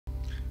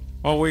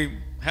Well, we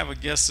have a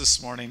guest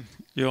this morning.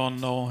 You all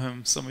know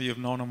him. Some of you have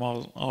known him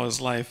all his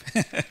life.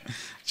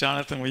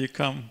 Jonathan, will you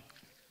come?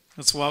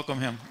 Let's welcome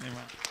him.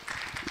 Amen.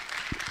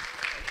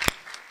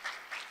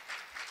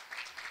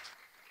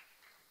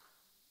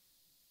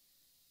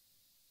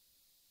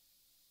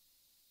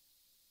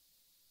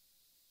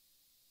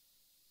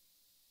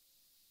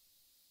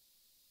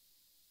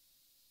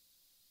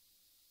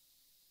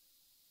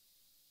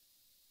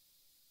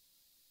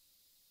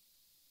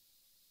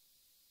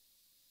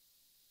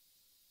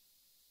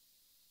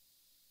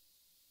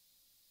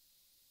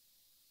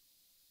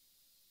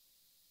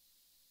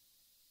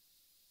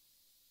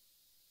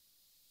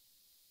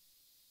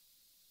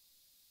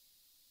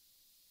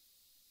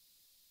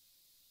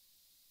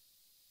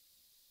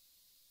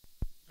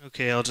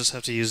 Okay, I'll just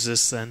have to use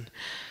this then.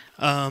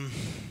 Um,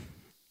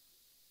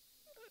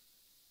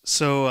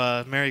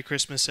 Merry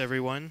Christmas,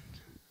 everyone.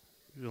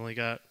 We only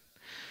got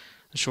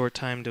a short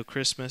time till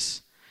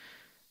Christmas.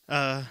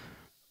 Uh,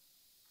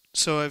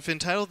 I've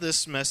entitled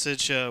this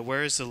message,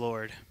 Where is the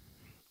Lord?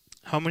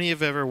 How many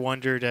have ever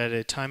wondered at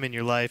a time in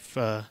your life,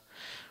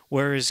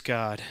 where is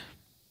God?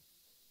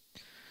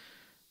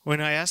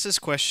 When I ask this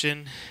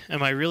question,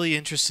 am I really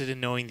interested in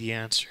knowing the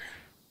answer?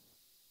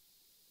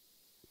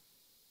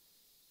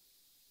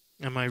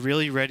 Am I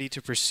really ready to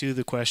pursue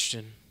the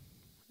question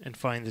and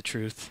find the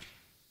truth?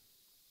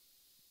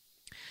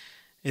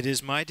 It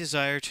is my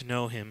desire to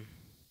know Him,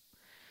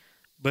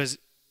 but,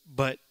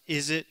 but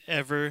is it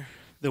ever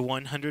the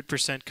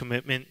 100%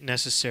 commitment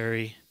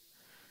necessary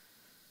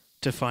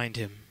to find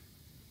Him?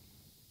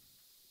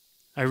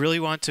 I really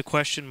want to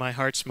question my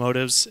heart's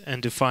motives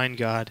and to find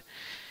God,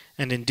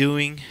 and in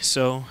doing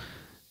so,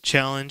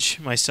 challenge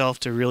myself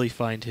to really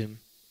find Him.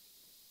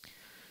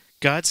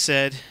 God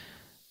said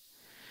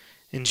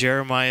in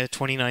Jeremiah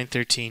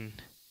 29:13,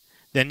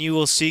 "Then you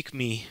will seek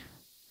me."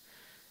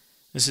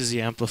 This is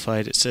the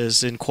Amplified. It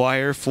says,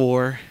 "Inquire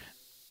for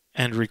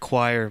and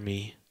require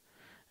me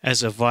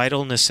as a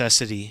vital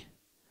necessity,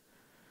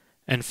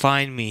 and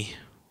find me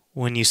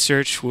when you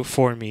search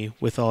for me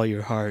with all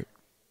your heart."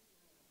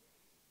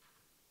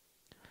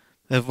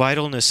 The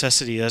vital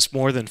necessity, that's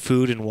more than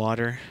food and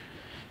water.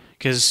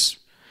 Because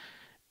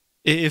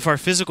if our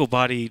physical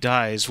body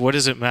dies, what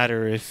does it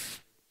matter if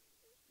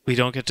we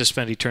don't get to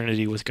spend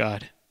eternity with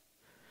God?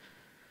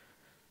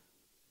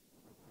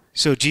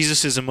 So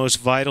Jesus is the most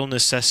vital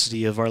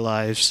necessity of our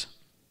lives.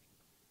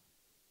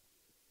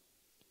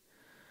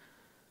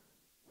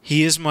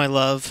 He is my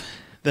love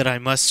that I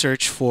must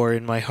search for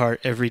in my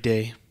heart every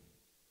day.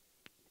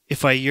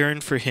 If I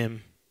yearn for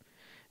Him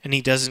and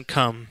He doesn't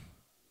come,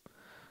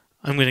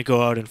 I'm going to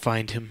go out and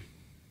find Him.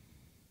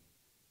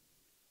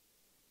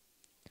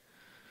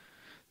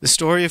 The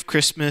story of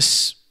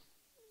Christmas,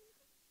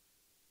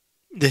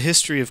 the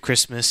history of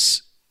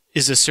Christmas,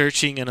 is a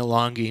searching and a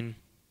longing.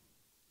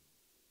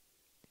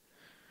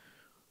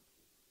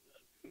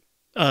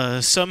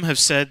 Some have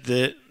said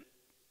that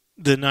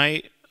the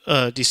night,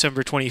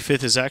 December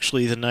 25th, is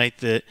actually the night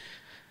that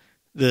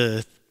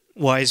the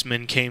wise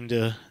men came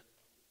to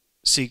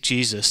seek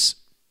Jesus,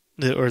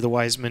 or the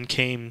wise men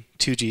came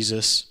to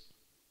Jesus.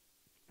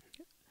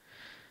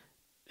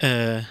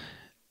 We're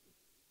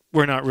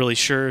not really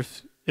sure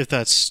if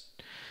that's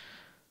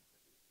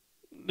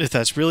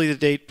really the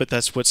date, but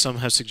that's what some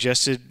have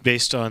suggested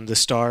based on the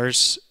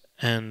stars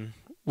and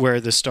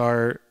where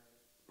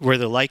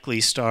the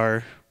likely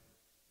star,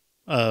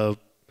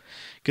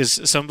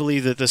 because some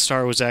believe that the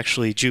star was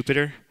actually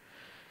Jupiter,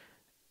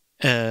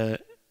 and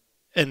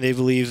they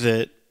believe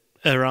that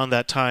around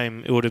that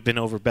time it would have been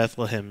over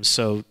Bethlehem,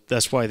 so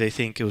that's why they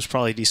think it was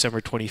probably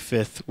December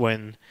 25th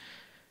when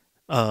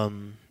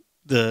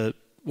the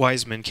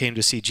wise men came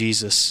to see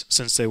Jesus,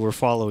 since they were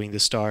following the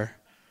star.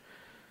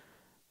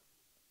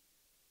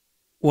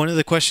 One of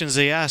the questions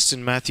they asked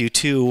in Matthew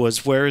 2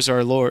 was, "Where is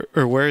our Lord?"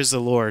 or "Where is the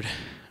Lord?"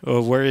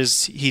 or "Where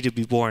is He to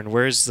be born?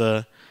 Where is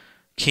the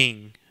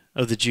King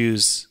of the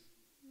Jews?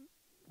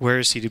 Where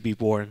is He to be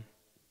born?"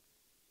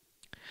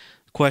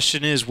 The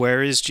question is,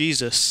 where is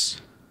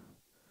Jesus?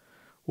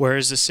 Where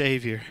is the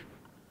Savior?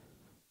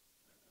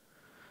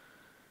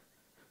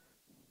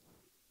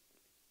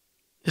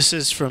 This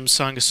is from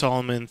Song of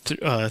Solomon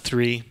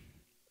 3.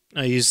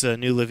 I use the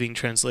New Living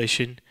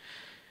Translation.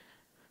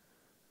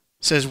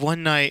 It says,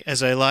 "One night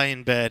as I lie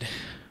in bed,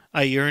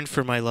 I yearned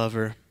for my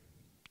lover.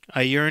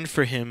 I yearned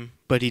for him,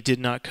 but he did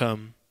not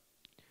come.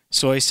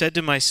 So I said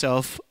to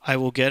myself, I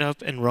will get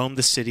up and roam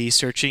the city,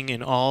 searching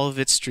in all of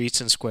its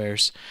streets and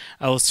squares.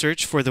 I will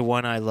search for the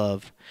one I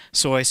love.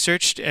 So I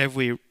searched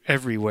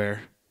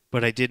everywhere,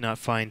 but I did not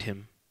find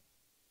him.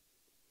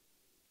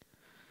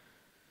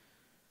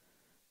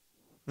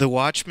 The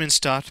watchmen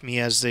stopped me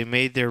as they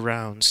made their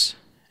rounds,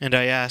 and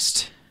I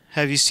asked,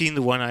 Have you seen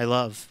the one I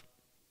love?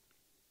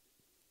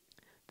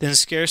 Then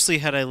scarcely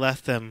had I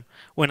left them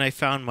when I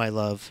found my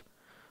love.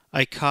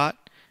 I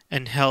caught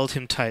and held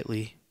him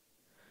tightly.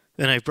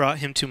 Then I brought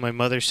him to my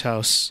mother's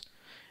house,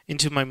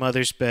 into my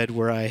mother's bed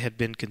where I had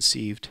been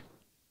conceived."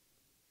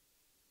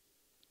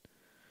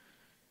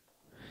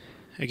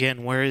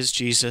 Again, where is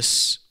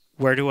Jesus?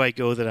 Where do I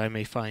go that I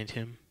may find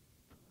him?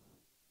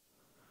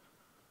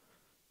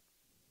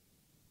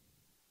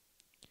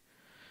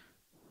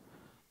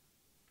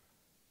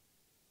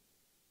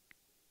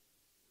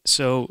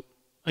 So,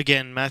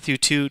 again, Matthew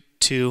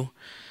 2:2,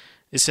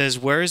 it says,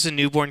 "Where is the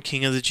newborn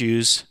King of the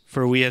Jews?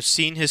 For we have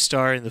seen his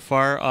star in the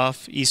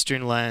far-off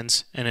eastern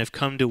lands and have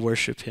come to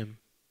worship him."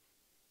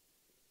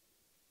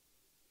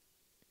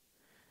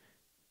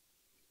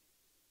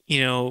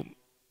 You know,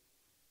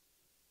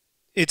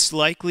 it's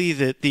likely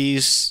that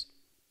these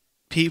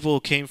people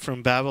came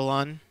from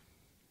Babylon.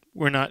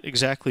 We're not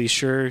exactly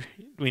sure.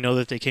 We know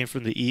that they came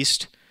from the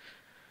east.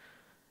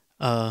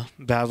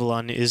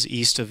 Babylon is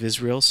east of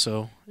Israel,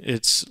 so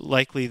it's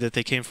likely that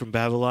they came from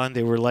Babylon.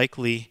 They were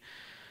likely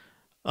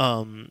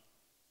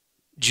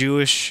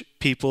Jewish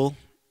people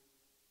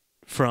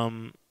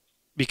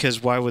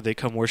because why would they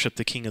come worship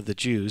the King of the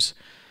Jews?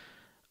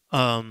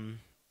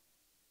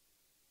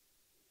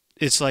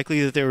 It's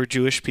likely that they were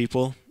Jewish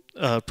people,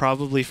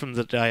 probably from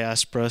the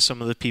diaspora,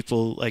 some of the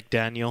people like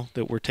Daniel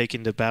that were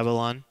taken to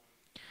Babylon.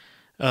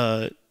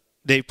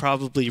 They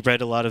probably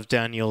read a lot of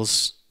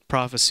Daniel's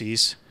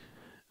prophecies,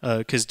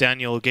 because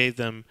Daniel gave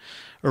them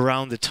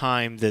around the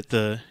time that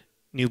the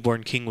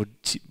newborn king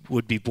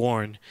would be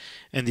born,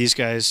 and these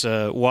guys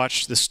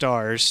watched the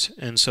stars,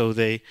 and so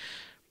they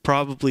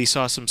probably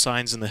saw some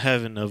signs in the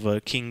heaven of a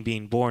king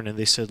being born, and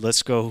they said,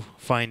 let's go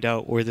find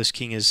out where this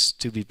king is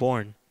to be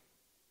born.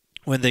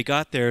 When they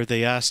got there,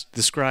 they asked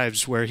the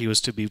scribes where he was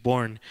to be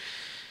born.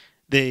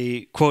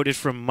 They quoted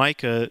from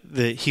Micah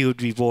that he would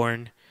be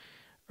born,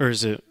 or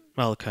is it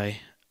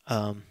Malachi?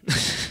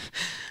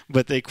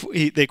 But they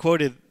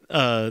quoted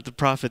the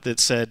prophet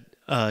that said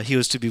he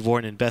was to be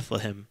born in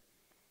Bethlehem.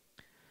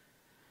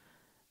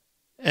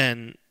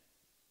 And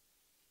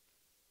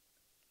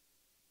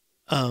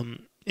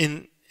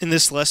in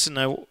this lesson,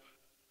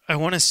 I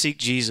want to seek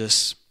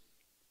Jesus.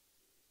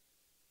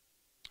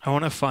 I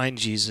want to find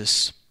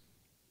Jesus.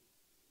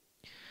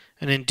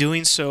 And in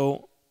doing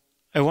so,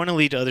 I want to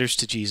lead others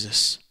to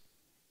Jesus.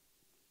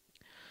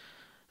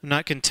 I'm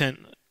not content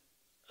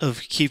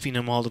of keeping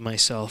them all to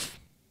myself.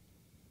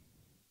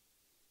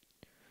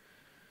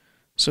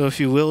 So if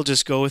you will,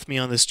 just go with me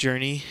on this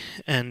journey,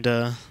 and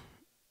I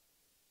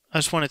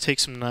just want to take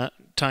some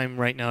time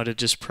right now to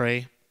just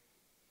pray.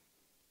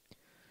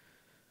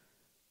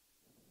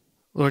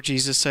 Lord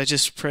Jesus, I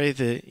just pray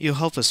that you'll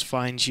help us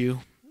find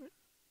you.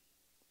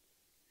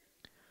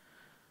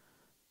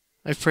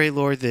 I pray,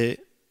 Lord, that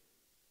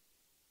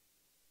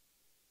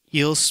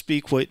you'll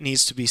speak what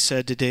needs to be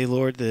said today,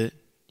 Lord, that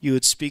you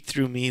would speak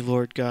through me,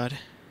 Lord God.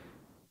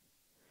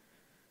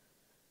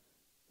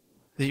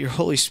 That your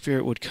Holy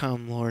Spirit would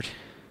come, Lord.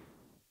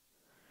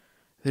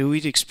 That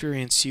we'd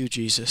experience you,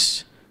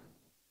 Jesus.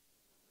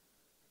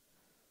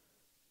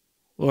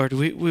 Lord,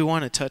 we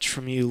want a touch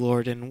from you,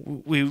 Lord,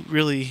 and we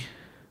really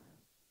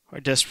are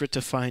desperate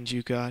to find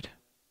you, God.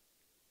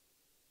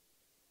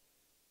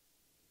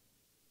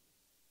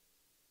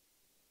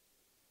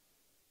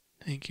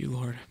 Thank you,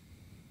 Lord.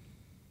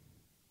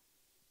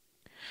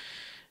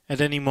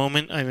 At any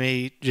moment, I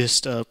may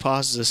just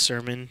pause this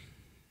sermon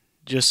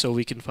just so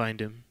we can find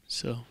him.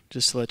 So,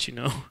 just to let you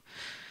know.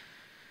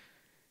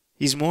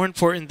 He's more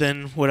important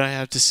than what I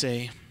have to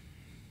say.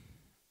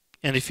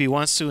 And if he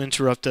wants to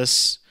interrupt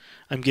us,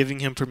 I'm giving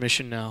him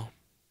permission now.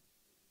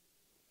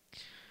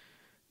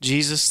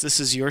 Jesus, this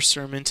is your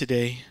sermon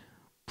today.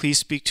 Please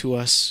speak to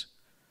us.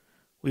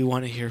 We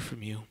want to hear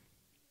from you.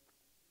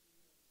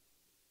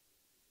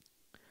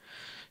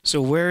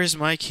 So where is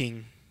my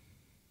King?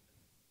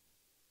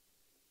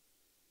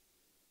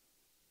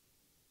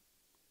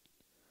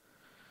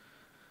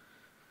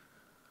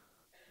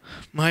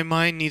 My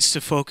mind needs to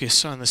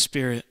focus on the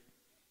Spirit.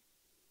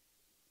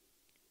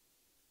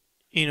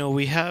 You know,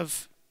 we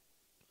have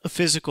a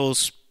physical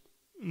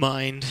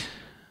mind.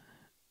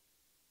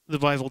 The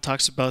Bible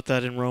talks about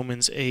that in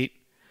Romans 8.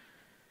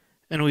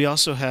 And we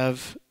also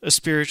have a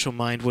spiritual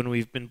mind when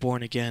we've been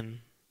born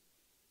again.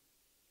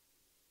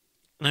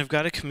 And I've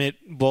got to commit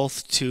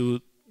both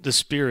to the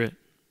Spirit.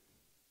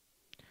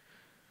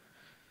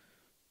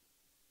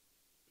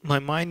 My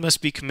mind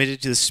must be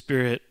committed to the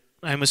Spirit.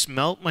 I must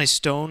melt my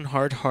stone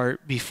hard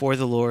heart before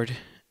the Lord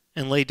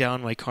and lay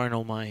down my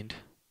carnal mind.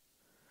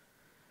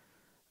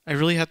 I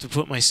really have to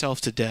put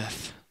myself to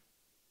death.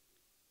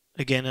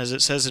 Again, as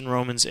it says in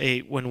Romans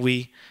 8, when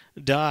we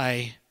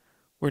die,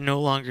 we're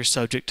no longer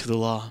subject to the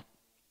law,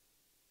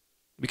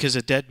 because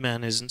a dead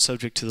man isn't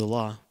subject to the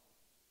law.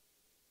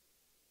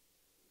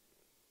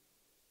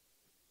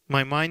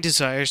 My mind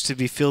desires to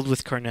be filled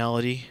with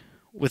carnality,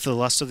 with the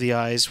lust of the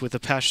eyes, with the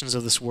passions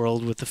of this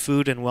world, with the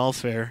food and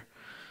welfare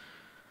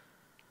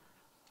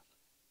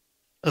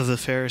of the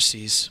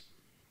Pharisees,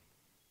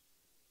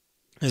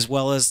 as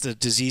well as the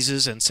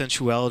diseases and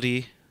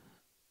sensuality,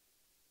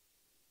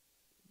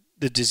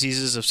 the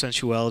diseases of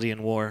sensuality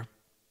and war.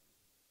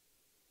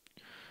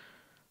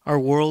 Our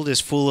world is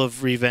full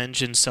of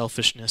revenge and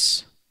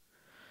selfishness.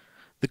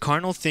 The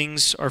carnal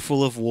things are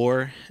full of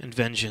war and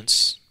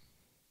vengeance.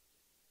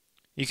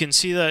 You can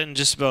see that in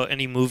just about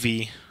any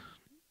movie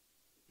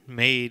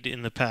made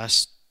in the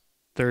past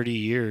 30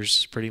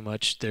 years, pretty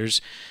much.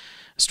 There's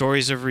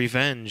stories of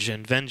revenge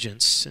and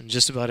vengeance in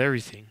just about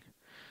everything,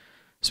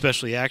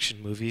 especially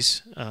action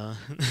movies.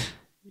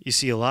 You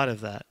see a lot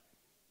of that.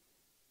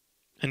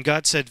 And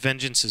God said,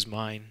 "Vengeance is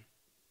mine."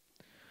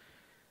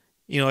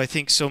 I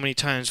think so many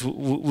times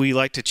we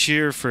like to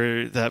cheer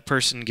for that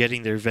person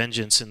getting their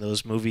vengeance in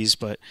those movies,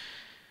 but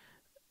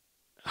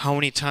how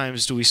many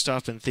times do we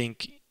stop and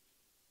think,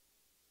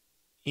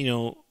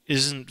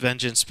 isn't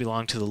vengeance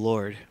belong to the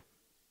Lord?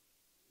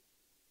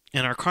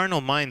 And our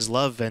carnal minds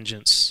love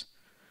vengeance.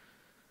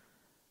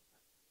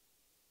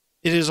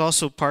 It is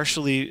also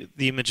partially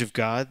the image of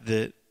God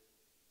that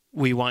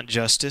we want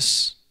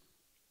justice,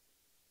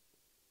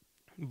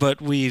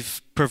 but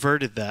we've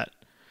perverted that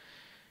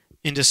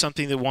into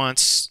something that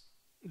wants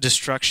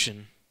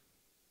destruction,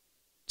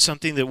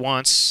 something that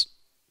wants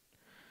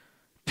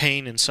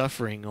pain and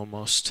suffering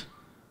almost.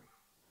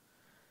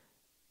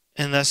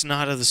 And that's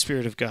not of the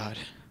Spirit of God.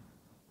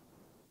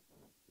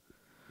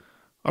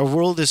 Our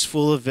world is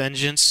full of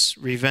vengeance,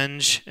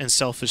 revenge, and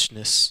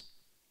selfishness.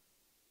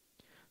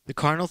 The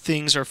carnal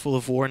things are full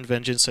of war and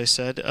vengeance, I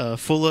said,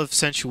 full of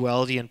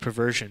sensuality and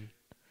perversion.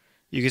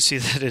 You can see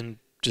that in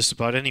just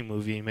about any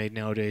movie made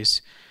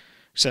nowadays,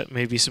 except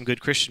maybe some good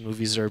Christian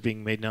movies that are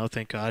being made now,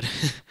 thank God.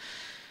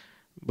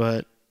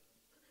 But,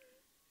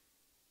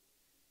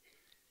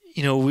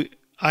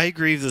 I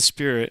grieve the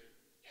Spirit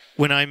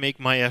when I make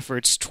my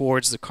efforts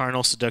towards the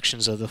carnal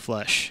seductions of the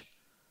flesh.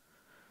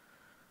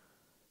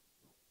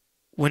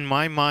 When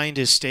my mind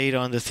is stayed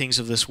on the things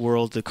of this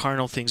world, the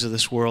carnal things of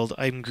this world,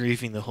 I'm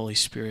grieving the Holy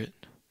Spirit.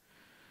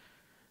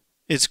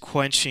 It's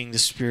quenching the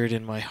Spirit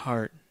in my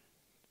heart.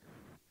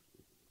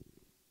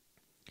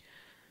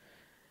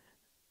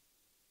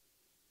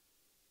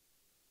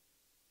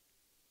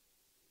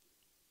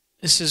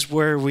 This is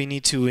where we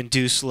need to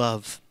induce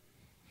love,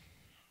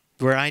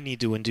 where I need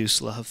to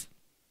induce love.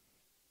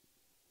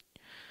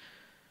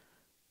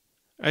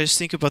 I just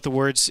think about the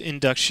words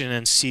induction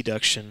and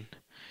seduction.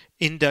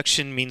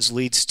 Induction means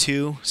leads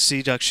to,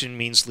 seduction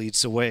means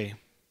leads away.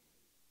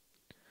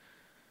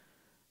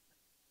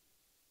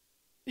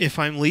 If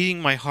I'm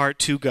leading my heart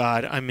to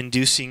God, I'm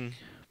inducing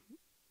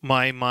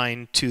my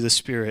mind to the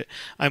Spirit.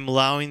 I'm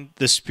allowing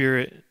the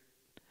Spirit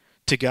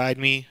to guide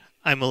me.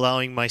 I'm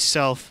allowing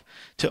myself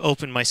to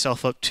open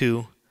myself up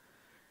to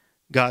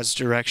God's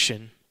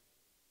direction.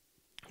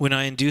 When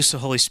I induce the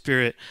Holy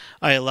Spirit,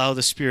 I allow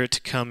the Spirit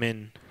to come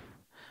in.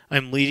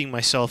 I'm leading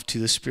myself to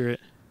the Spirit.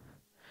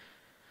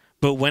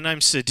 But when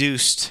I'm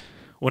seduced,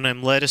 when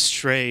I'm led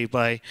astray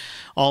by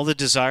all the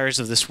desires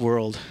of this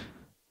world,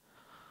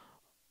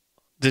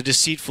 the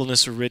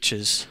deceitfulness of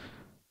riches,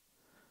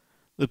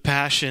 the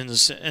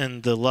passions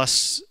and the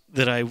lusts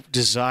that I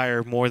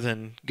desire more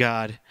than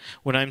God,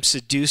 when I'm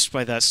seduced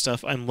by that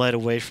stuff, I'm led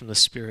away from the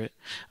Spirit.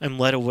 I'm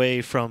led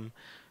away from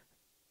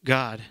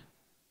God.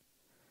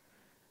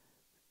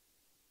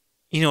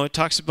 It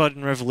talks about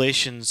in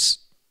Revelations,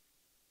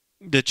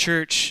 the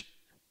church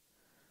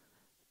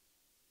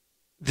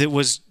that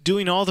was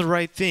doing all the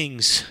right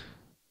things,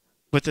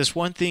 but this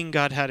one thing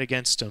God had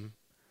against them.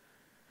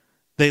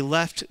 They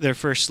left their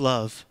first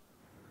love.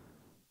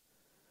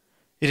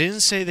 It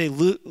didn't say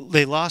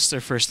they lost their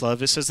first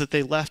love. It says that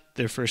they left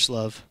their first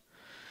love.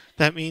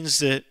 That means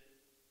that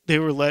they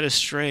were led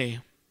astray.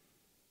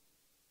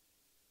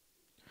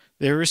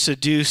 They were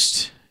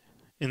seduced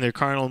in their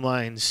carnal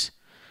minds,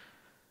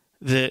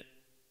 that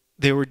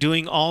they were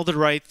doing all the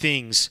right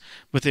things,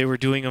 but they were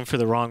doing them for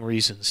the wrong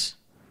reasons.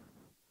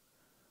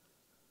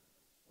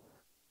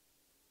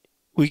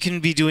 We can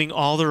be doing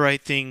all the right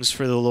things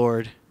for the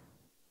Lord,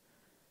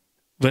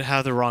 but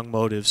have the wrong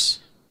motives.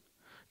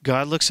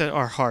 God looks at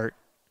our heart.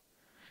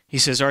 He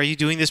says, are you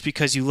doing this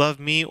because you love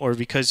me or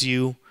because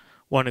you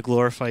want to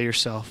glorify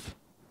yourself?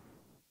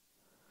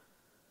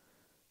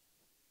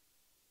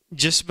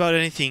 Just about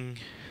anything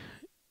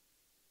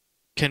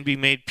can be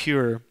made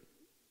pure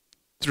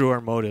through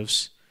our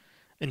motives,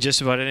 and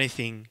just about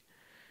anything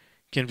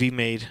can be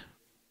made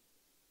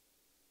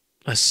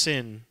a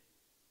sin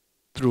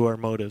through our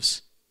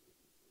motives.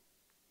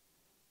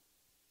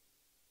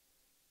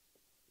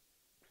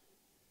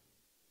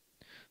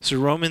 So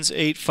Romans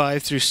 8,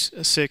 5 through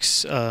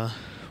 6, or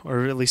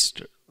at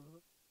least,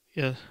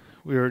 yeah,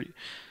 we already,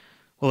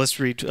 well, let's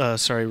read,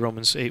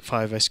 Romans 8,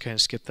 5, I kind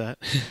of skipped that.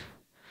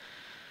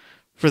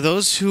 For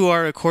those who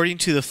are according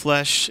to the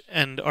flesh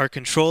and are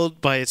controlled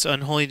by its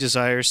unholy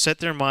desires set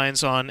their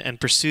minds on and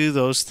pursue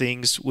those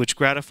things which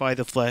gratify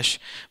the flesh.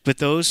 But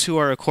those who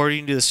are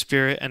according to the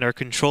Spirit and are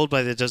controlled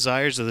by the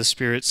desires of the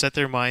Spirit set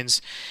their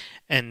minds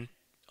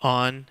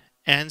on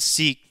and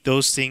seek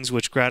those things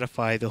which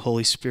gratify the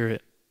Holy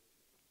Spirit.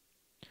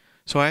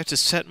 So I have to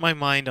set my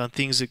mind on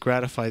things that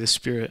gratify the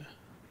Spirit.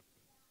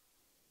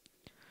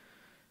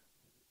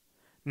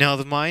 Now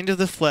the mind of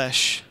the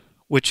flesh,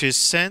 which is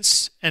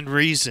sense and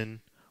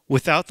reason,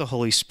 without the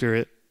Holy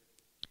Spirit,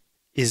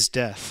 is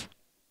death.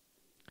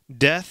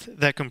 Death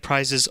that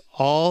comprises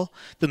all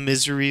the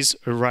miseries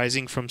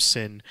arising from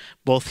sin,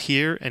 both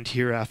here and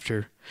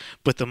hereafter.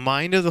 But the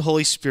mind of the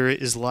Holy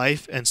Spirit is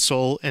life and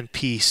soul and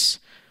peace,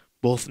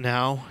 both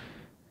now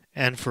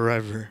and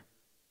forever.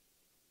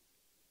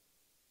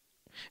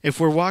 If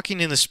we're walking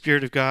in the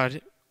Spirit of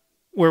God,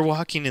 we're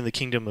walking in the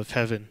kingdom of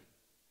heaven.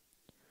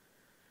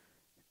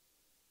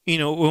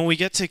 when we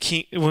get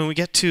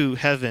to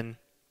heaven,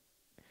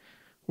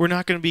 we're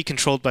not going to be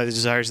controlled by the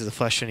desires of the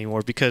flesh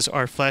anymore, because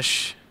our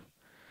flesh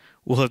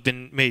will have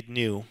been made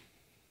new.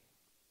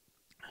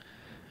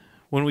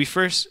 When we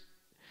first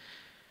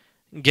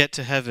get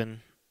to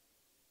heaven,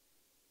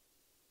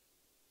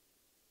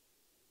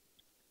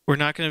 we're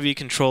not going to be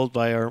controlled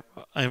by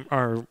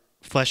our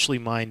fleshly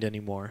mind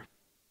anymore.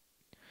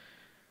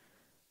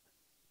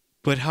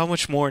 But how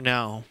much more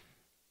now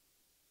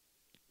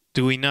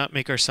do we not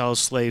make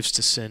ourselves slaves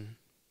to sin,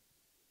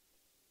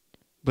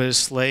 but a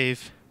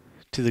slave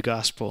to the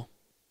gospel,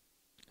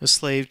 a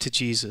slave to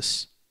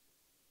Jesus?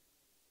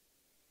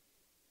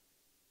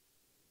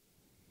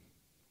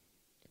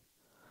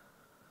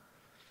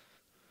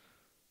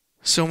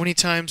 So many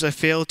times I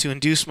fail to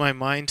induce my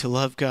mind to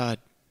love God.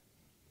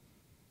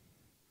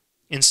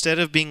 Instead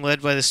of being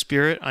led by the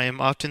Spirit, I am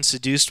often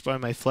seduced by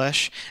my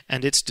flesh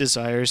and its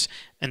desires,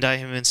 and I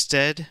am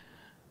instead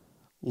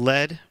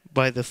led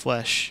by the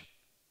flesh.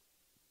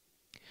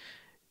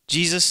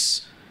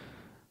 Jesus,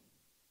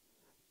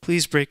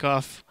 please break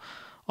off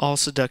all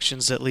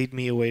seductions that lead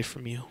me away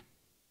from you.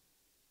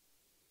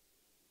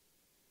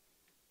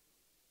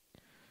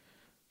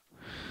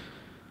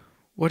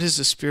 What is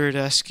the Spirit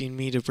asking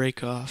me to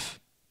break off?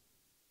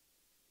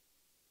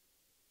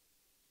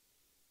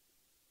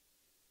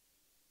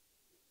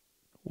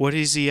 What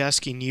is He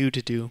asking you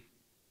to do?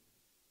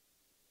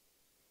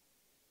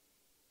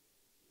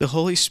 The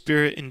Holy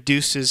Spirit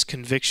induces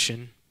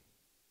conviction,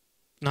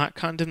 not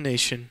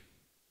condemnation.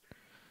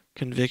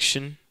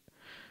 Conviction,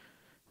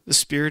 the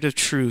Spirit of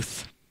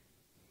truth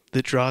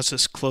that draws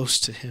us close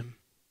to Him.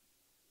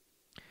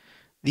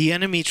 The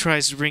enemy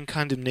tries to bring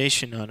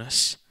condemnation on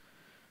us,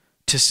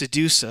 to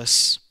seduce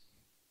us,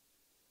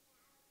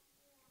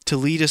 to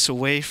lead us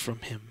away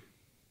from Him.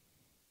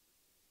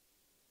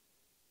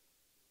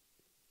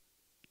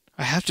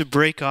 I have to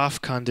break off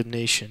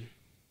condemnation.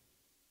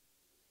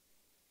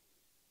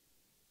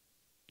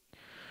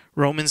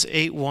 Romans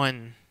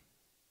 8:1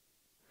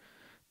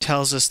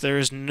 tells us there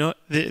is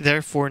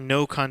therefore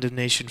no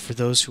condemnation for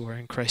those who are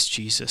in Christ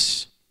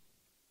Jesus.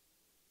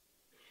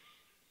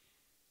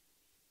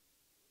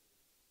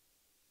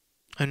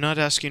 I'm not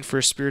asking for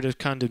a spirit of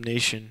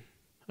condemnation.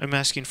 I'm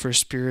asking for a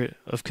spirit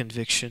of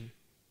conviction,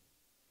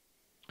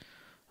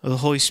 of the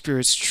Holy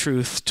Spirit's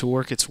truth to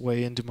work its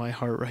way into my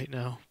heart right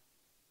now.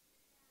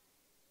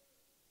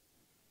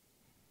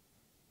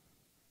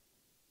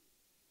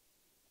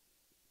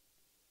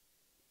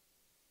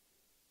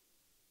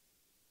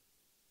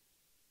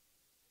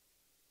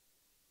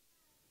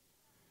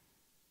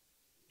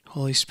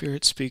 Holy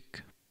Spirit,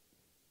 speak.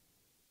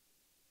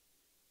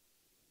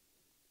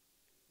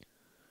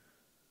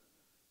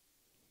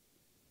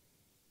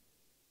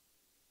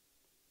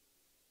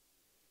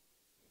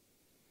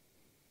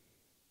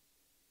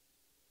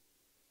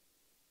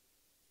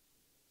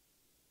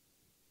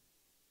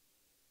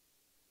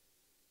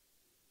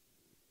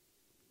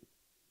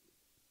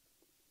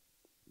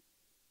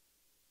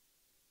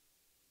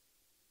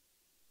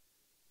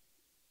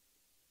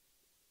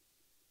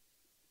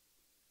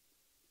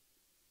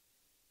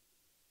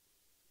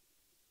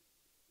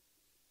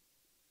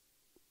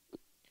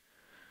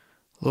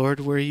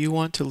 Lord, where you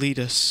want to lead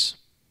us,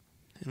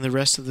 and the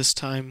rest of this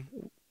time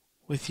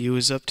with you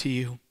is up to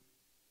you.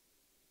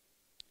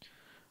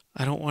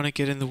 I don't want to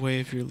get in the way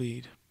of your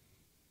lead.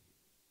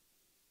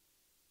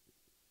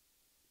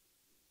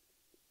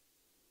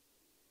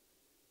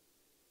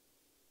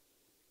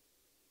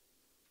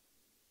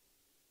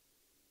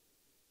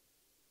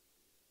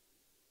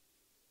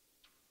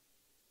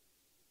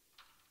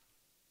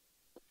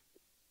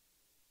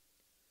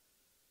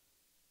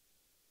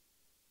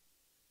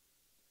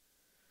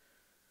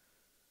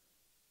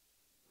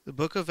 The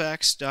book of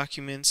Acts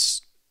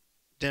documents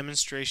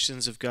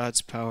demonstrations of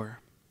God's power.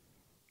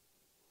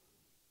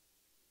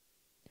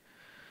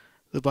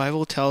 The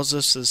Bible tells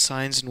us the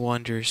signs and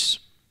wonders.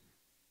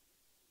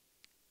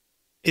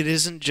 It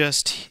isn't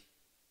just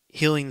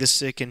healing the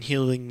sick and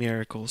healing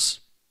miracles.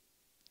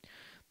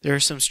 There are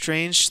some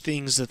strange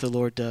things that the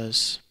Lord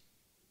does.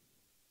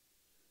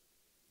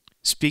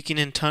 Speaking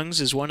in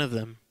tongues is one of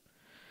them.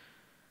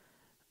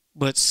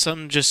 But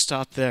some just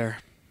stop there.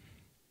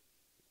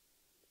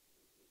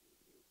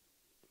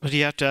 But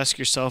you have to ask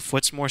yourself,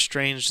 what's more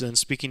strange than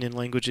speaking in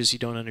languages you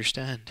don't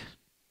understand?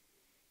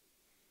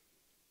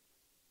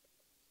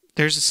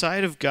 There's a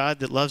side of God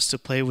that loves to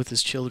play with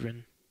His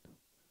children.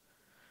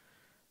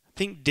 I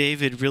think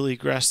David really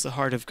grasped the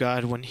heart of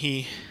God when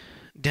he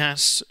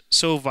danced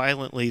so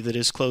violently that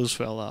his clothes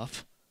fell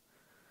off.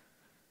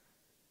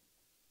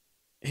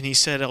 And he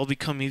said, I'll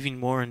become even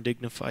more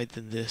undignified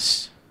than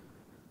this.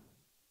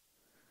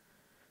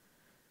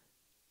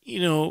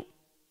 I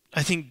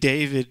think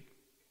David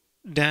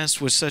danced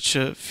with such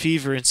a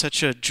fever and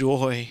such a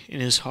joy in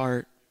his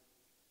heart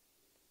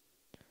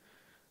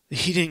that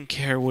he didn't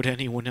care what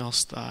anyone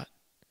else thought.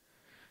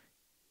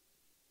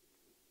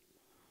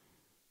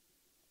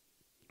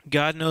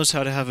 God knows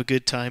how to have a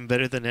good time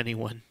better than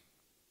anyone.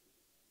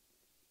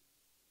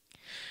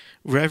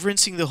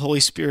 Reverencing the Holy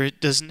Spirit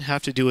doesn't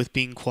have to do with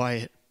being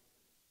quiet.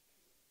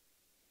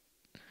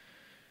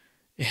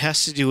 It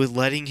has to do with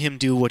letting him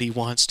do what he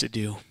wants to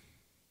do.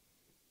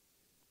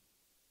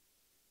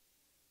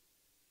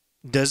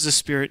 Does the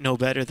Spirit know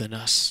better than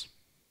us?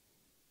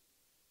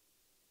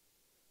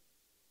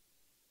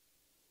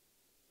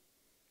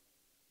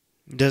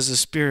 Does the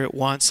Spirit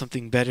want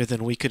something better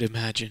than we could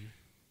imagine?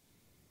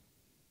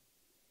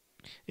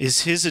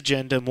 Is his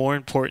agenda more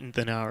important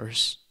than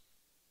ours?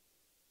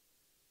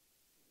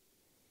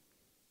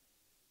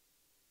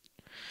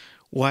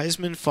 Wise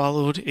men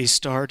followed a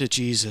star to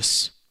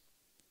Jesus.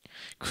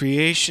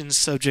 Creation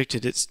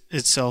subjected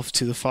itself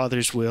to the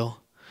Father's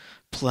will.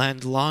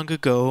 Planned long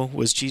ago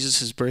was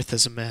Jesus' birth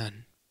as a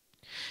man.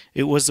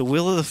 It was the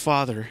will of the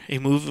Father, a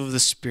move of the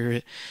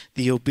Spirit,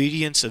 the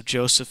obedience of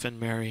Joseph and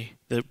Mary,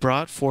 that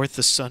brought forth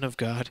the Son of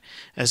God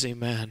as a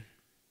man.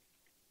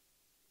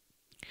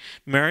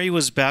 Mary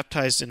was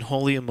baptized in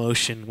holy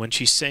emotion when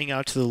she sang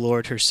out to the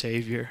Lord her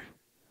Savior.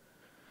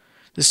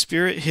 The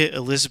Spirit hit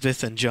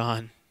Elizabeth and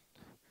John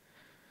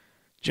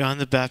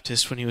the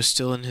Baptist, when he was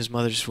still in his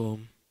mother's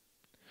womb.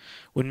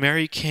 When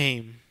Mary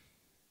came,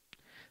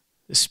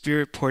 the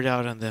Spirit poured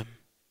out on them.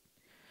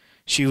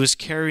 She was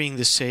carrying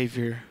the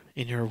Savior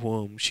in her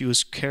womb. She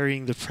was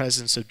carrying the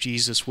presence of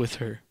Jesus with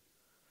her.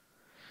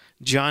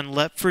 John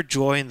leapt for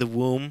joy in the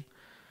womb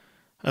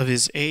of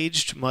his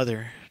aged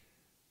mother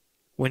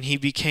when he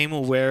became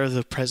aware of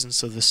the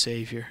presence of the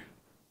Savior.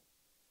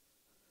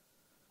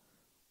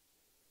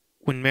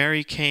 When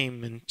Mary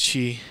came and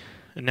she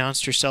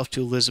announced herself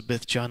to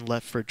Elizabeth, John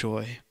leapt for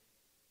joy.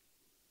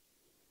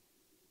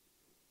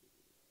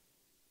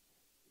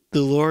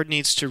 The Lord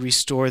needs to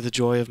restore the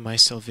joy of my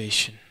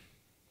salvation.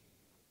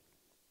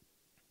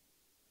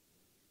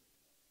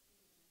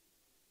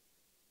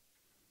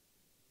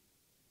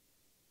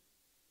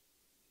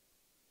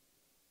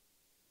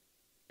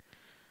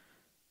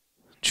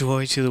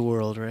 Joy to the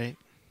world, right?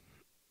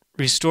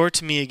 Restore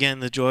to me again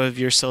the joy of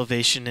your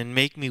salvation and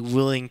make me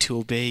willing to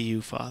obey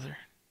you, Father.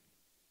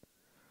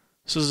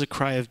 This was a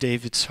cry of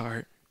David's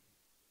heart.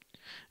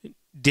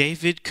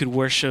 David could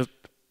worship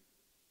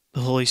the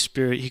Holy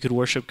Spirit. He could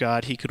worship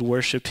God. He could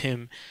worship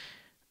him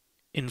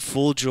in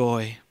full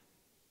joy.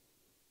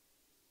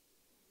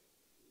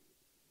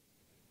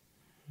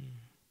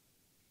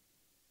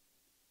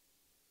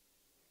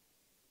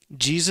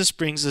 Jesus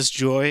brings us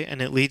joy,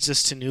 and it leads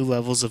us to new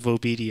levels of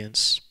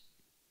obedience.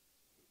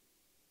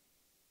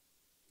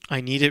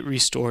 I need it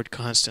restored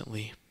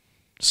constantly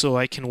so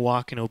I can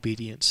walk in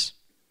obedience,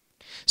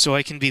 so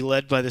I can be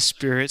led by the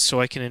Spirit,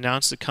 so I can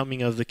announce the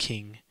coming of the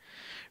King.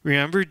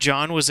 Remember,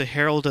 John was a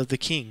herald of the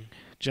King.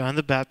 John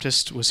the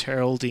Baptist was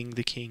heralding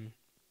the King.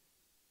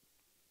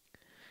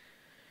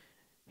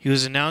 He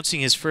was announcing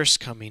his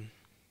first coming.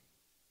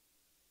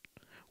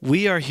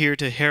 We are here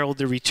to herald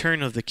the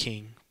return of the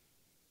King.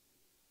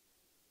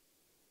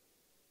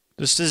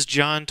 Just as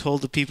John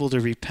told the people to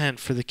repent,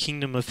 for the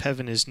kingdom of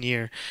heaven is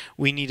near,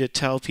 we need to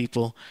tell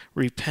people,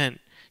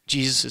 repent,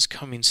 Jesus is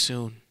coming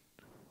soon.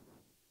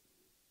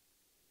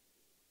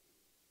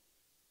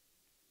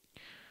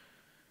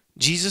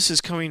 Jesus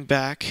is coming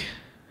back.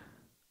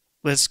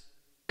 Let's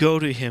go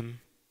to him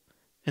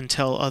and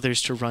tell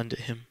others to run to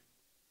him.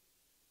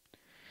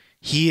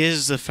 He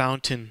is the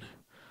fountain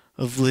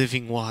of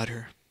living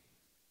water.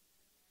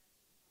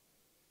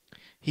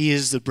 He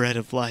is the bread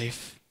of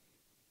life.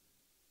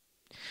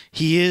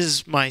 He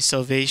is my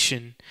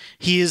salvation.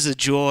 He is the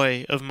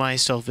joy of my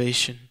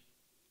salvation.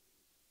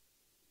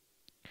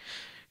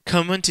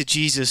 Come unto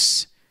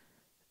Jesus.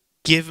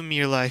 Give him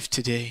your life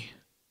today.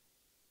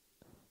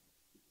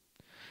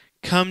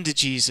 Come to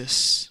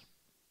Jesus.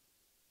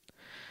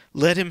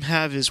 Let him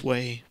have his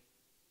way.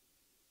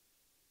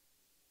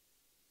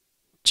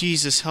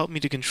 Jesus, help me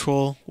to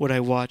control what I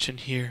watch and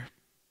hear.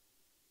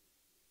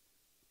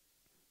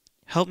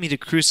 Help me to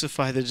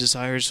crucify the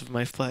desires of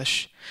my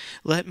flesh.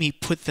 Let me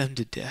put them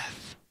to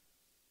death.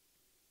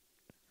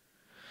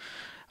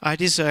 I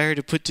desire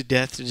to put to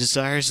death the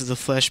desires of the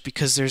flesh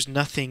because there's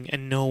nothing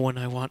and no one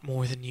I want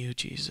more than you,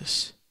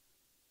 Jesus.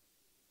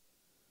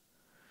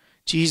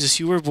 Jesus,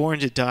 you were born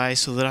to die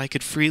so that I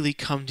could freely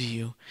come to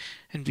you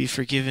and be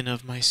forgiven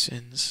of my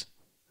sins.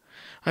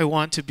 I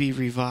want to be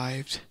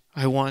revived.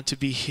 I want to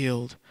be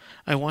healed.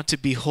 I want to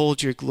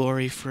behold your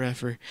glory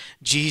forever.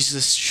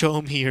 Jesus,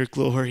 show me your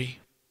glory.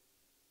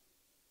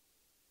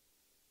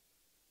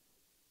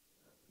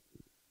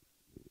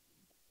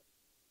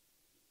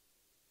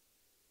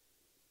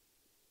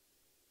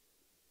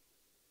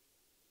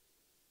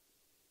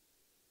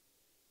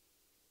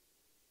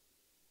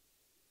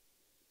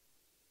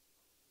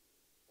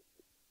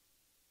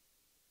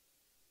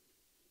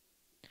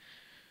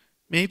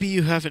 Maybe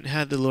you haven't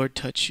had the Lord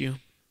touch you.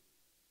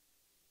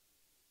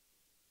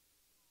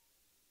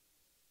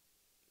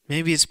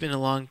 Maybe it's been a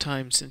long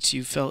time since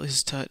you felt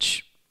his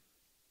touch.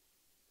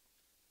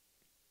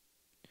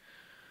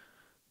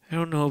 I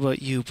don't know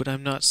about you, but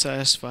I'm not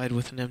satisfied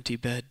with an empty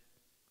bed.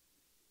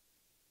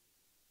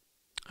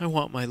 I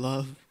want my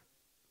love.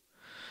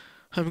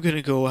 I'm going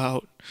to go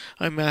out.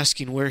 I'm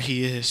asking where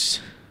he is.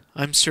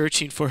 I'm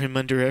searching for him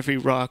under every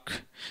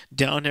rock,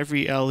 down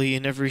every alley,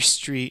 in every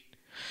street.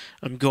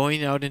 I'm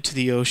going out into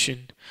the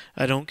ocean.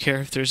 I don't care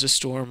if there's a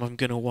storm. I'm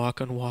going to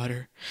walk on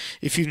water.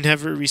 If you've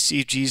never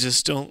received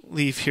Jesus, don't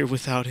leave here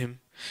without him.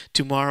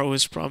 Tomorrow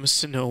is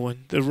promised to no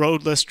one. The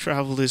road less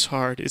traveled is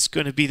hard. It's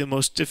going to be the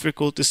most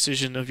difficult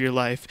decision of your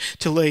life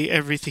to lay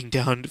everything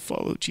down to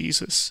follow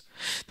Jesus.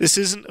 This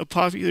isn't a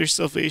popular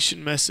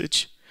salvation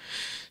message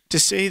to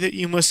say that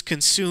you must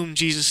consume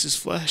Jesus'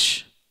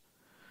 flesh.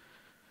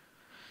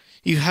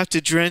 You have to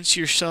drench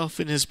yourself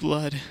in his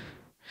blood.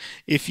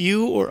 If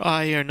you or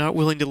I are not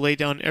willing to lay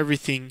down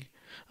everything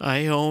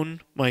I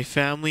own, my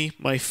family,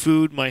 my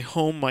food, my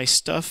home, my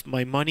stuff,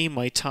 my money,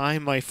 my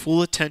time, my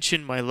full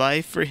attention, my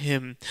life for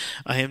him,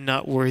 I am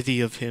not worthy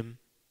of him.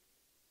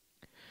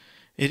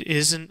 It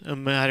isn't a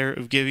matter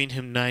of giving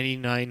him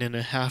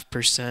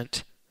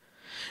 99.5%.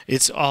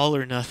 It's all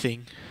or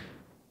nothing.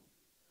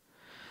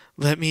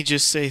 Let me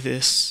just say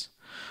this.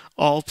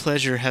 All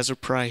pleasure has a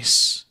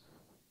price.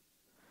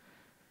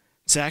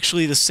 It's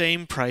actually the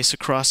same price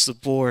across the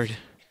board.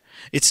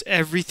 It's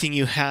everything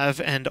you have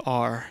and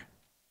are.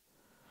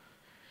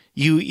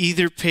 You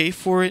either pay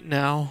for it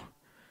now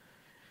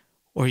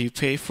or you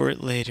pay for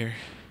it later,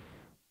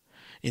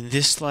 in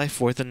this life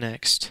or the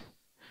next.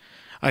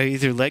 I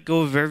either let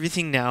go of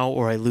everything now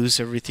or I lose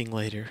everything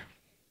later.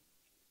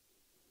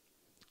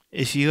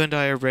 If you and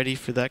I are ready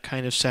for that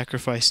kind of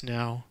sacrifice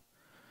now,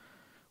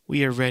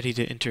 we are ready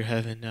to enter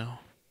heaven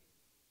now.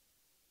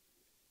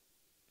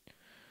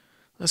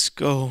 Let's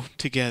go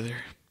together.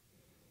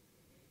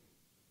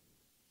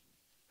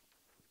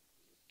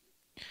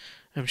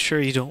 I'm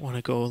sure you don't want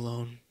to go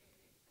alone.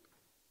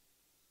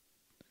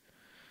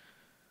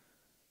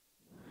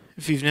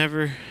 If you've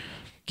never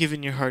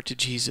given your heart to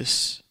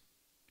Jesus,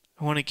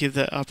 I want to give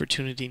that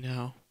opportunity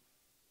now.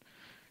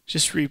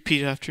 Just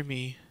repeat after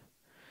me.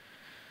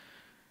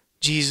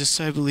 Jesus,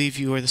 I believe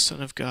you are the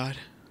Son of God.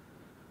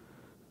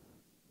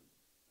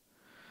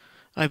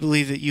 I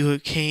believe that you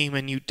came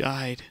and you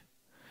died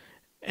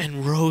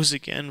and rose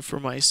again for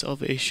my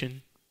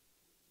salvation.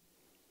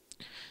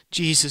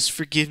 Jesus,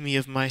 forgive me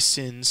of my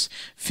sins.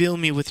 Fill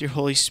me with your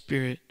Holy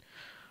Spirit.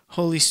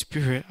 Holy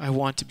Spirit, I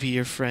want to be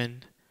your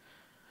friend.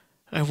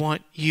 I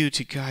want you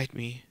to guide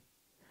me.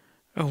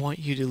 I want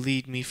you to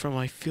lead me from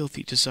my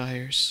filthy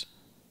desires.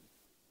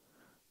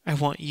 I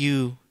want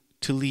you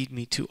to lead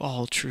me to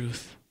all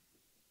truth.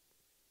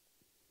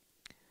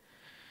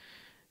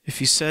 If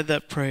you said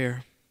that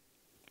prayer,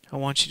 I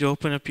want you to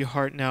open up your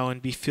heart now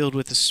and be filled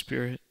with the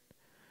Spirit.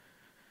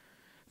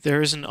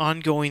 There is an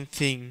ongoing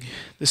thing.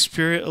 The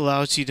Spirit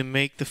allows you to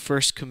make the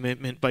first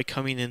commitment by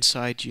coming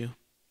inside you.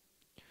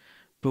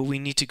 But we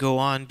need to go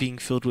on being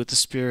filled with the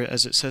Spirit,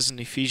 as it says in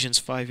Ephesians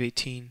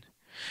 5:18.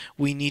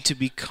 We need to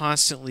be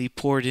constantly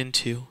poured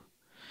into.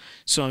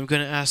 So I'm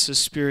going to ask the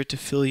Spirit to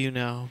fill you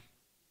now.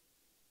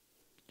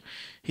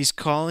 He's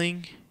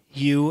calling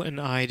you and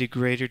I to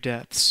greater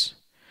depths.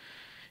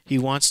 He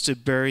wants to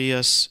bury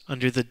us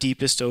under the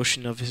deepest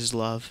ocean of his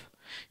love.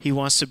 He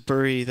wants to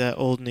bury that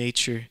old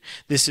nature.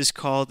 This is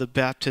called the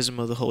baptism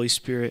of the Holy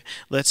Spirit.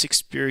 Let's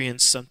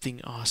experience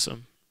something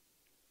awesome.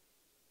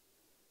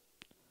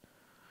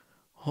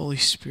 Holy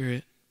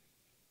Spirit,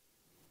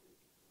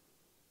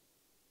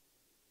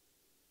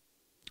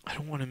 I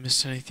don't want to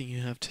miss anything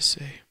you have to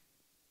say.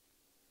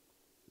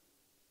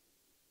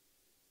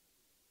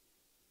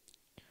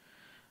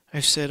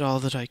 I've said all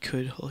that I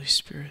could, Holy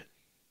Spirit.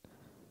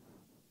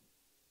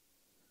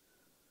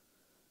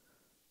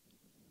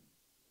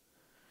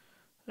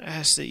 I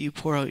ask that you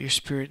pour out your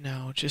Spirit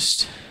now.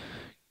 Just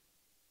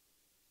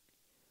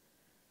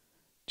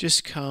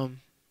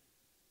come.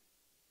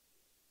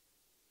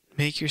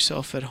 Make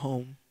yourself at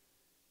home.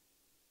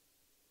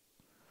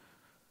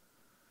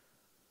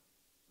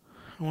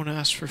 I want to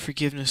ask for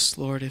forgiveness,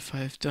 Lord, if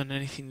I've done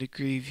anything to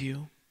grieve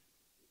you.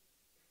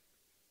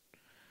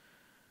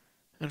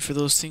 And for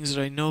those things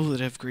that I know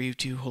that have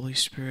grieved you, Holy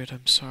Spirit,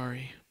 I'm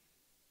sorry.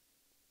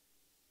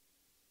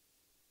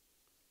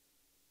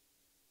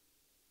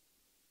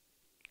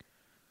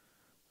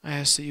 I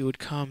ask that you would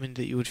come and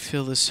that you would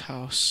fill this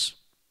house.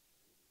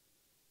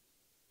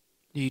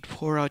 That you'd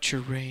pour out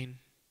your rain.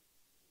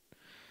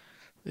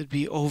 That'd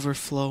be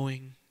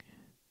overflowing.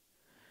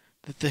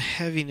 That the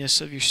heaviness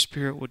of your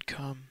Spirit would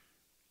come.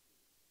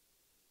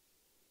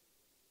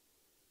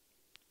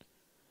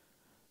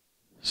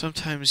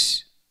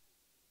 Sometimes,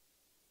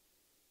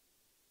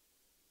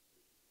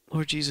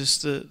 Lord Jesus,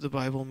 the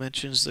Bible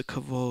mentions the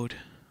kavod,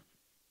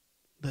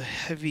 the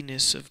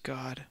heaviness of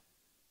God.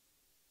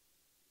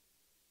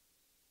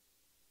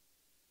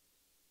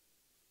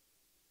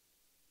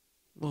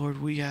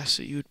 Lord, we ask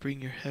that you would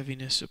bring your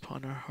heaviness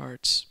upon our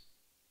hearts.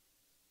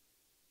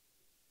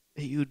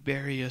 That you would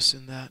bury us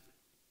in that.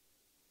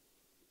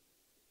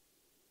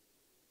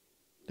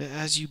 That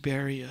as you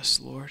bury us,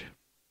 Lord,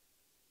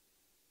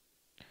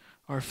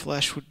 our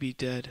flesh would be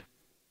dead,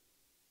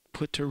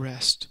 put to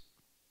rest.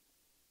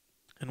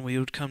 And we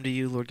would come to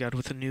you, Lord God,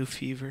 with a new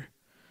fever,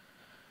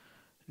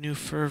 new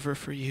fervor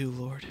for you,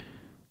 Lord.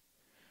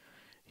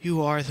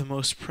 You are the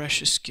most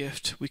precious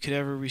gift we could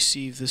ever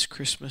receive this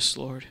Christmas,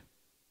 Lord.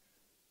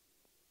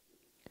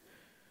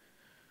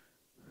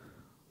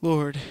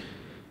 Lord,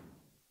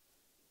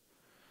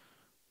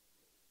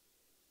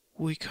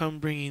 we come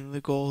bringing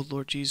the gold,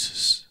 Lord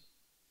Jesus.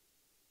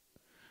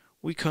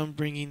 We come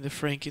bringing the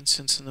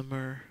frankincense and the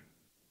myrrh.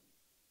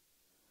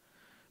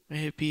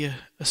 May it be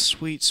a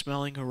sweet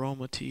smelling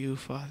aroma to you,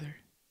 Father.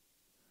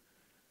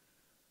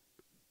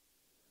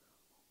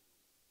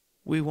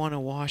 We want to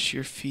wash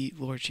your feet,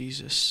 Lord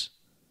Jesus.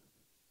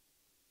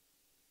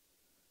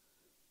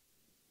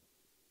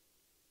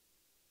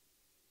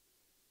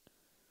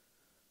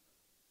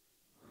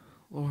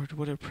 Lord,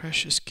 what a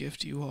precious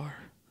gift you are.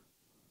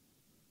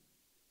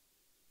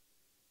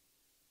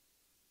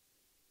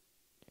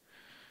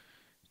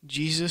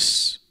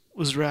 Jesus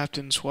was wrapped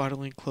in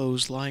swaddling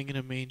clothes, lying in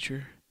a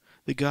manger.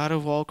 The God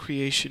of all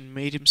creation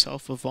made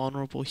himself a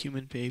vulnerable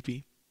human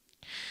baby.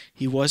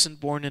 He wasn't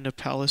born in a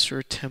palace or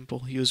a temple.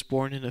 He was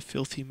born in a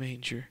filthy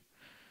manger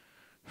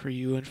for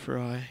you and for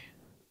I.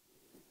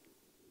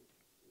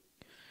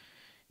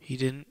 He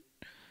didn't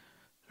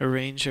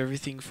arrange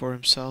everything for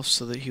himself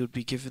so that he would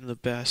be given the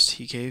best.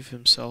 He gave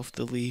himself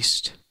the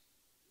least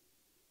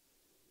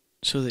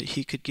so that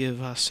he could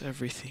give us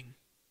everything.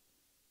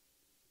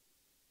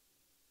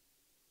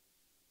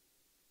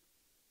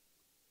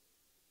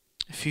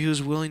 If he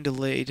was willing to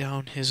lay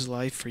down his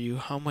life for you,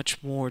 how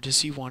much more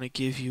does he want to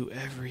give you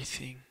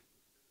everything?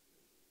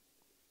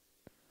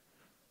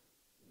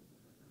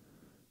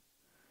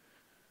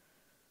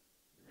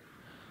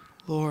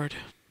 Lord,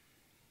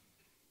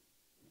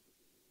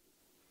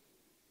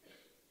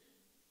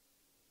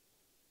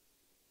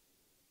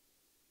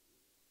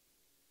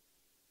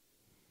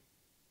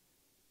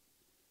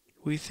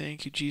 we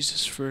thank you,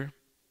 Jesus, for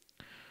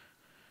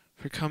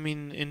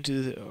coming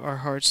into our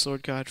hearts,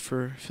 Lord God,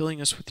 for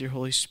filling us with your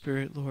Holy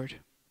Spirit, Lord.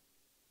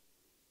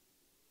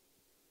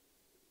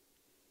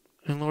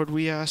 And Lord,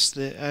 we ask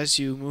that as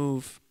you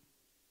move,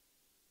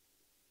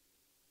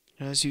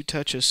 as you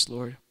touch us,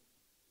 Lord,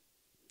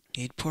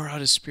 you'd pour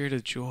out a spirit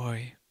of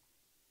joy,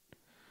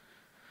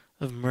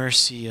 of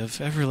mercy,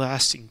 of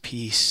everlasting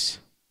peace.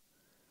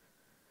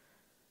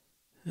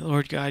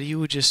 Lord God, you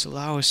would just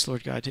allow us,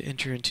 Lord God, to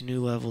enter into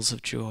new levels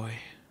of joy.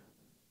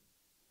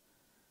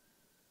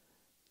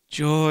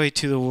 Joy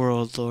to the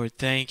world, Lord.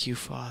 Thank you,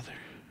 Father.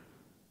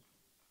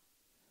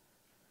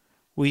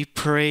 We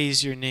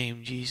praise your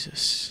name,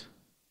 Jesus.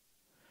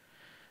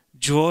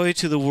 Joy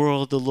to the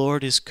world, the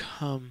Lord is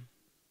come.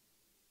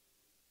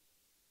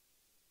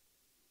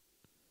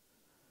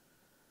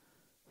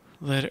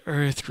 Let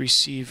earth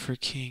receive her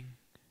King.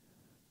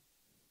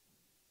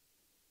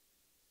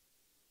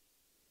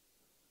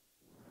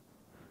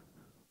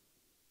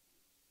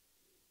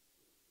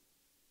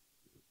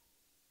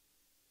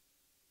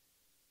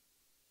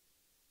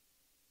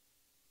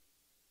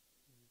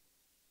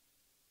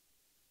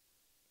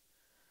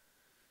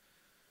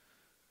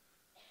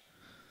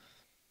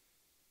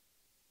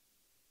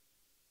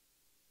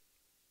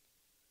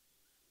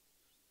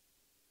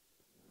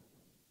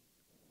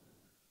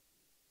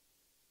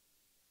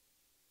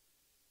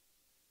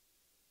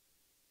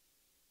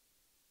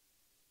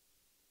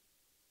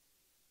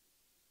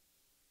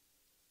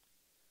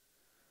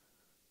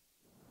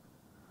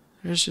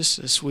 There's just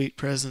a sweet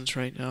presence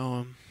right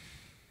now.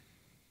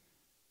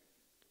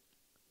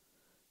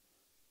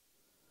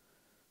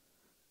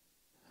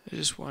 I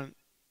just want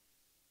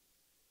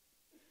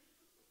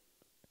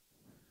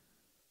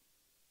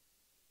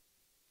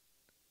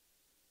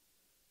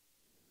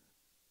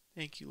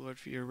thank you, Lord,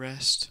 for your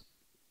rest.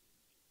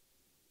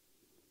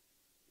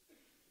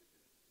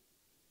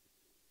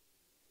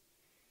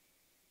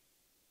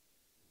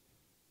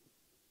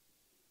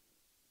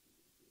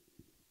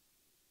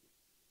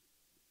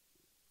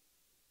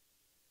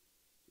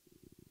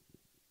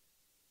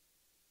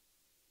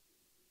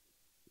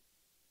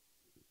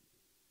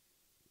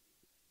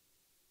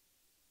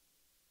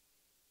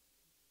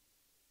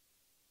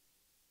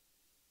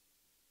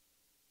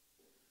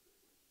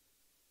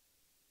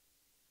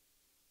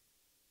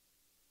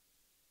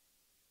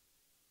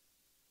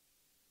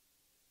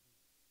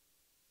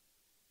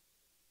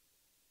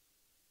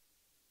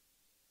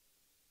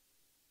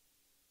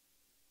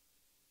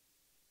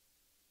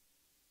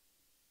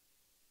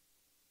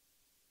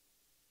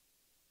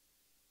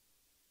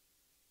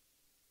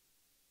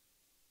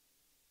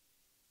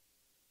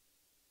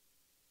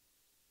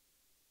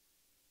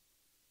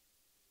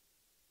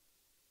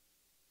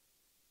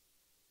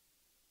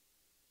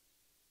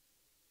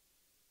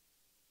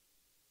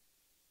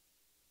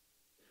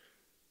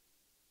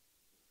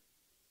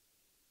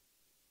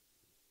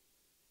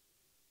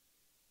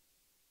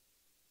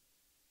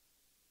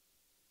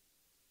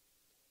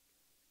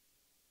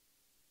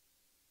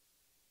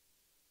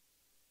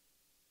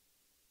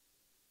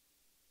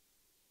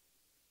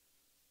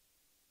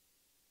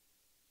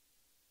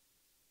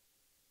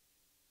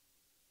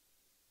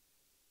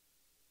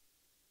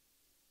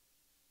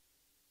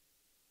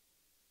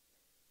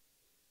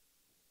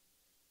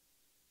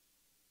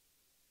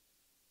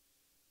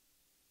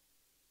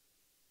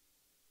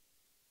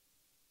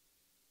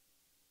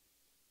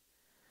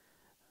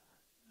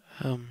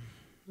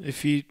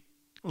 If you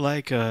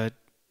like,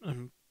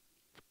 I'm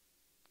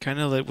kind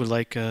of would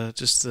like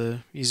just the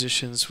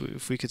musicians,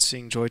 if we could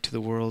sing Joy to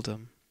the World.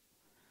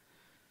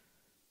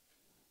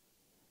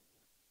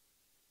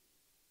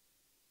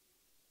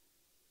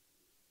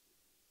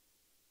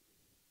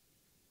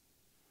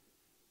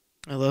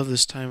 I love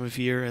this time of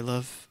year. I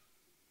love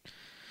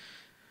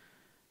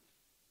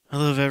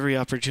every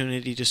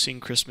opportunity to sing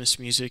Christmas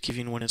music,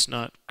 even when it's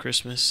not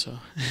Christmas, so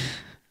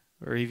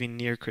or even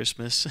near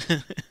Christmas.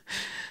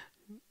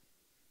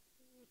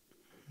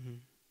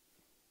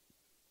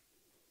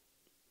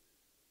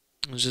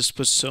 It just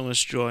puts so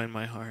much joy in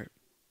my heart.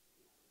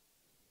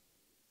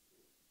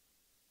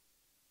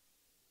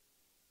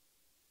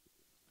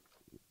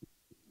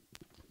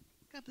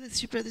 God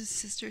bless you, brothers and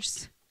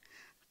sisters.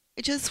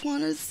 I just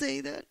want to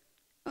say that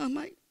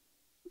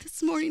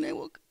this morning I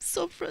woke up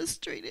so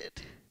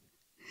frustrated.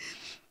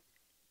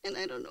 And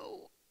I don't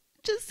know,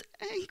 just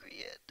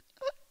angry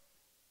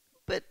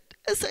but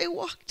as I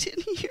walked in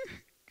here,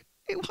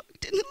 I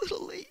walked in a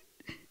little late.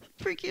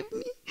 Forgive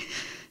me.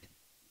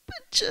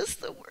 But just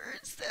the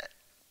words that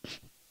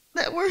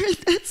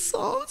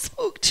song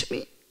spoke to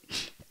me.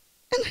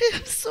 And I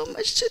have so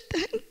much to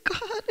thank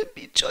God and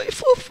be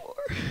joyful for.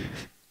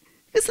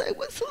 Because I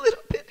was a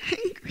little bit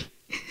angry.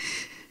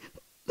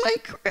 My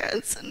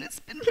grandson has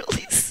been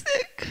really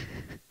sick.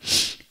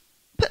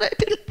 But I've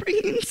been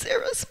bringing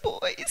Sarah's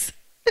boys.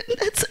 And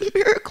that's a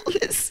miracle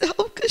in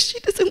itself because she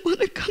doesn't want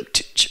to come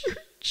to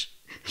church.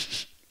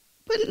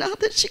 But now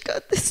that she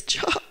got this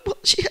job, well,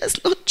 she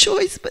has no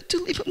choice but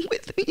to leave them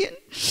with me.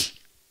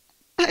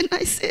 And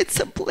I say it's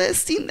a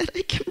blessing that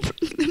I can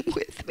bring them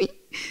with me.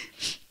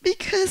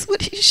 Because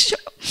what he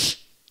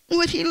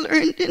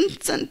learned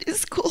in Sunday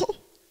school,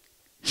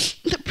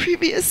 the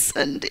previous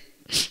Sunday,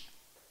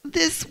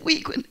 this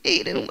week when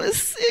Aiden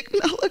was sick,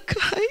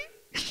 Malachi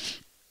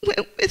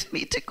went with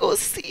me to go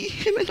see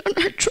him, and on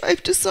our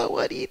drive to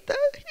Sahuarita,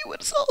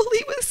 all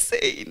he was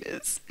saying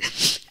is,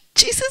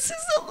 Jesus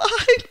is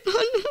alive,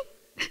 Nana.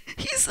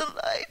 He's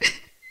alive.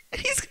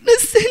 And he's going to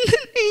send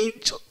an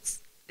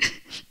angels.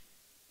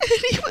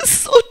 And he was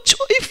so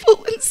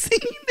joyful in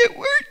singing. They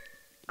weren't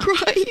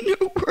crying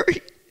or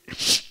worried.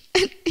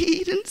 And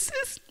Aiden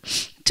says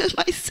to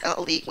my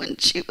Sally when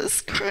she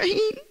was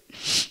crying,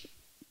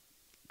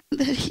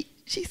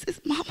 she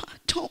says, Mama,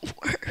 don't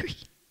worry.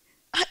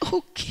 I'm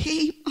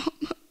okay,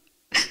 Mama.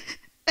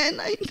 And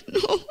I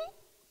know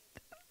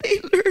they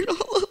learn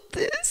all of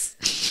this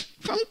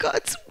from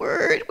God's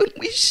word when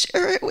we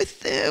share it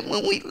with them,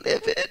 when we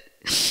live it.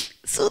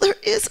 So there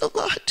is a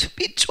lot to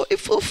be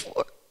joyful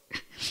for.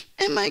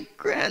 And my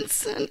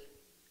grandson,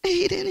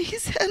 Aiden,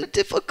 he's had a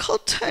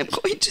difficult time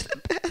going to the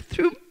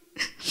bathroom.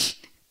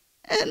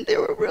 And they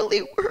were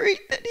really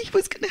worried that he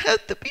was going to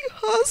have to be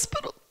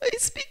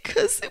hospitalized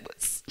because it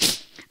was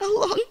a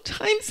long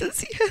time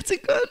since he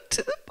hasn't gone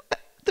to the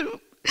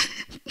bathroom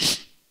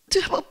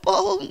to have a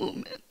bowel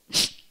movement.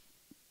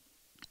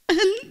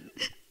 And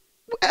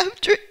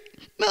after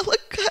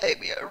Malachi,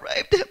 we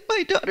arrived at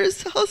my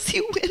daughter's house, he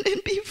went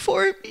in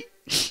before me.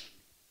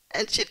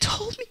 And she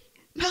told me,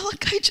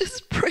 Malachi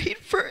just prayed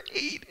for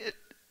Aiden.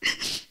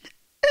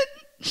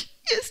 And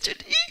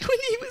yesterday, when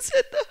he was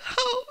at the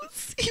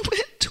house, he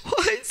went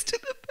twice to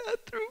the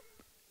bathroom.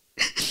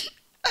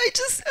 I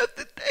just have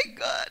to thank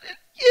God. And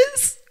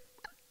yes,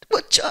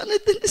 what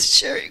Jonathan is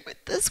sharing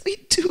with us, we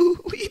need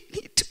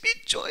to be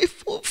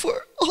joyful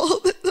for all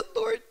that the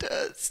Lord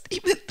does,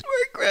 even through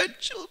our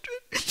grandchildren.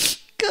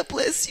 God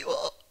bless you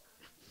all.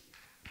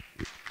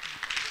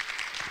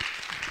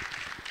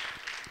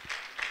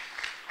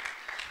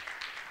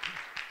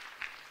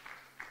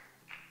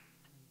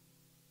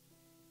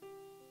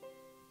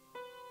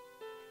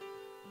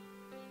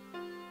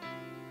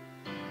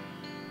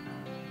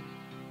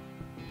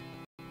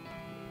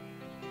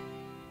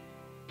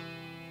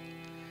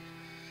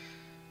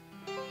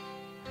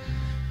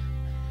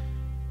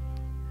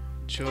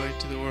 Joy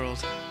to the world.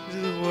 To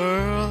the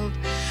world,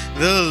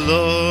 the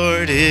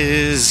Lord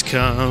is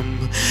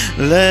come.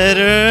 Let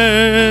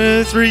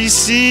earth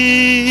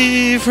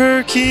receive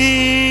her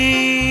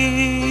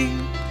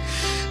King.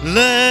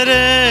 Let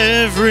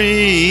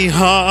every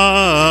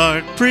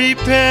heart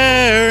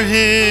prepare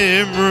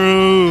him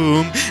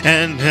room,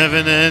 and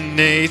heaven and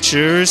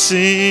nature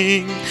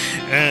sing,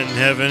 and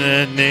heaven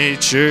and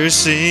nature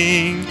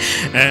sing,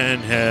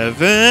 and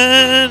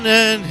heaven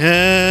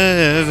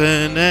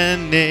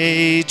and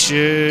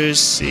nature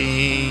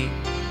sing.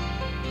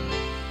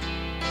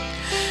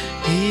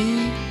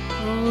 He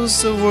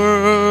fills the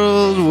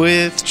world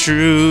with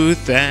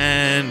truth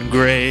and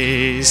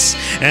grace,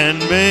 and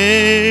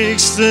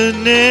makes the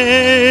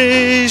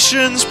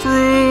nations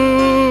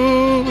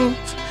prove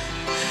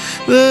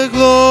the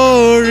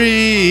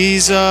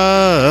glories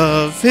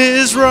of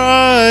his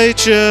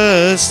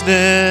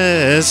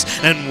righteousness,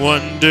 and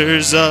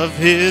wonders of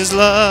his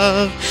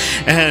love,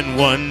 and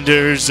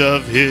wonders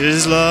of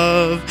his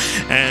love,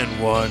 and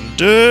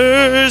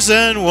wonders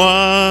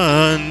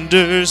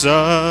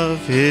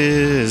of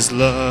his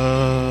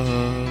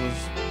love.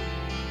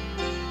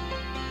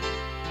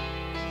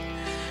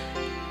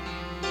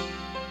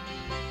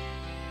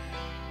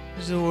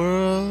 the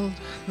world,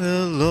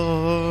 the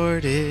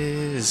Lord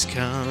is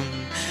come.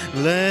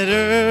 Let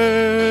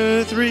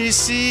earth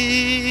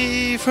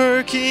receive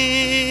her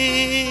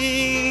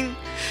King.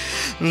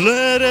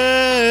 Let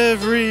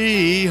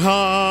every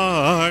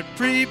heart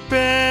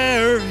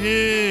prepare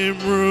him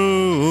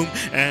room,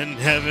 and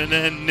heaven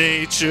and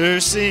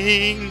nature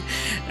sing,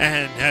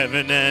 and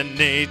heaven and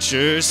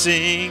nature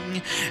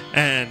sing,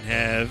 and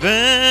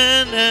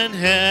heaven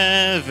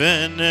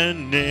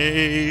and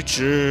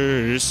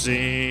nature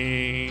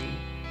sing.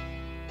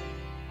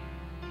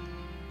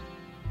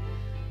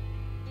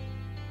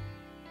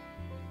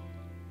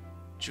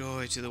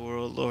 Joy to the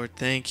world, Lord.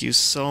 Thank you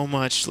so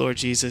much, Lord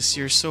Jesus.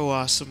 You're so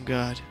awesome,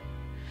 God.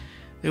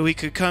 That we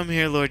could come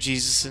here, Lord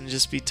Jesus, and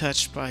just be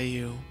touched by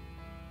you.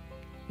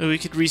 That we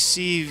could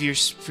receive your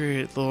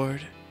Spirit,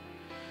 Lord.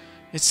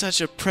 It's such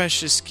a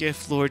precious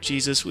gift, Lord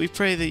Jesus. We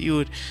pray that you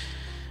would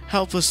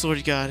help us,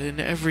 Lord God, in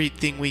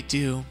everything we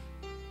do.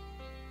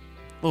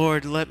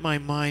 Lord, let my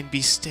mind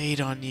be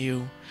stayed on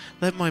you.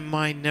 Let my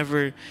mind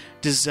never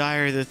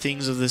desire the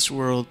things of this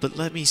world, but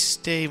let me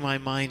stay my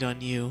mind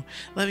on you.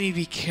 Let me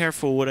be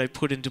careful what I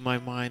put into my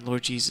mind,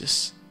 Lord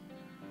Jesus.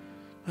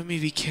 Let me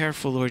be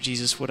careful, Lord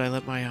Jesus, what I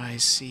let my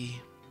eyes see.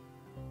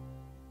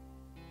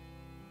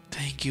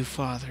 Thank you,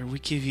 Father. We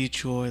give you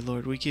joy,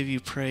 Lord. We give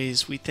you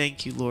praise. We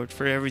thank you, Lord,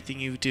 for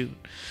everything you do.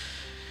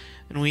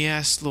 And we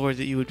ask, Lord,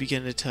 that you would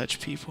begin to touch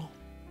people.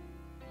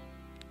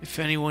 If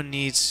anyone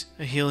needs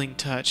a healing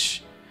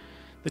touch,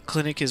 the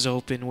clinic is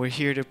open. We're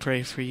here to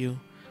pray for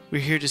you.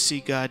 We're here to see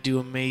God do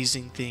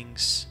amazing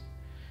things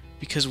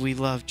because we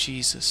love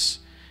Jesus.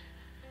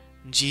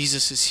 And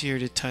Jesus is here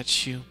to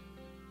touch you.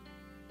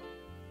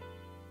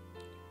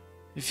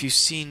 If you've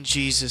seen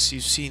Jesus,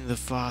 you've seen the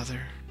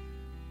Father.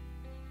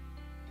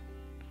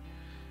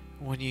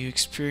 When you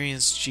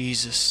experience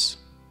Jesus,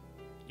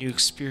 you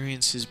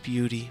experience his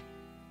beauty.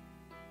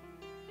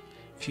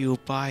 If you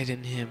abide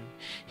in him,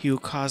 he will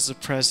cause the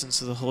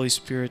presence of the Holy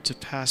Spirit to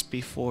pass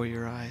before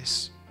your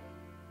eyes.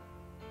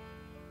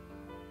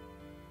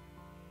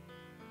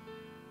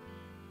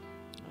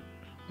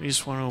 We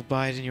just want to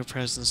abide in your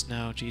presence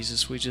now,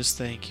 Jesus. We just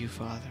thank you,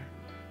 Father.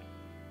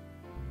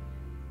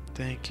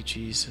 Thank you,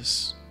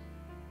 Jesus.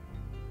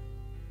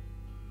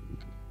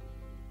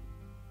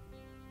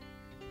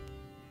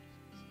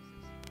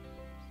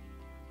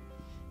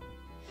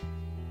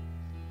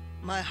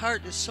 My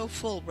heart is so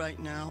full right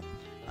now.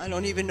 I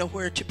don't even know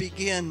where to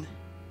begin.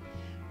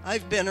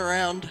 I've been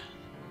around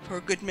for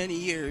a good many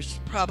years,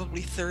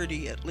 probably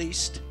 30 at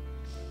least.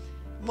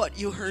 What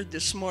you heard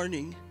this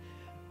morning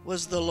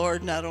was the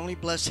Lord not only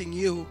blessing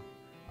you,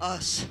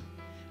 us,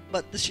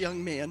 but this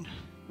young man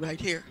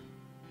right here.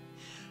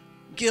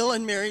 Gil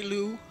and Mary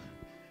Lou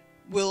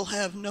will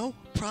have no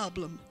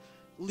problem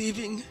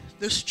leaving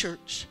this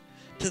church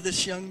to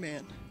this young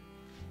man.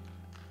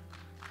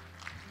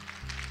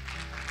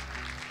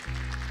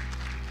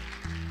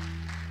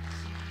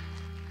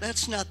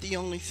 That's not the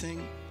only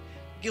thing.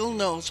 Gil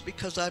knows,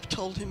 because I've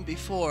told him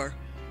before,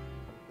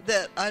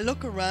 that I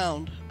look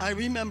around. I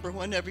remember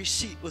when every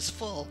seat was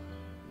full.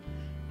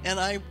 And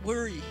I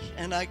worry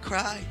and I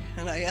cry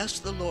and I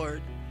ask the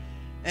Lord.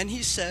 And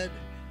he said,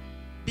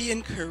 be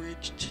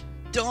encouraged.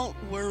 Don't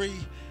worry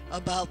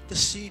about the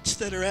seats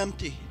that are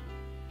empty,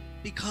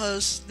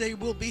 because they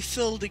will be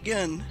filled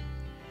again.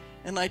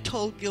 And I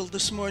told Gil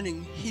this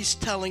morning, he's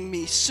telling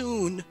me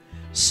soon,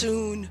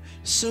 soon,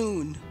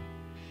 soon.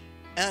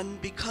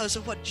 And because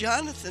of what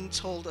Jonathan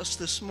told us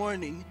this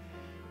morning,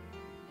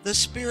 the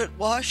Spirit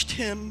washed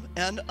him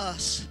and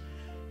us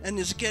and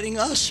is getting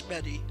us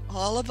ready,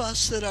 all of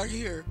us that are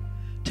here,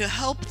 to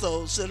help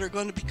those that are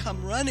going to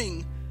become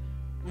running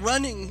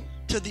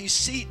to these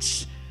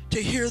seats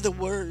to hear the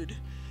word.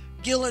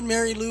 Gil and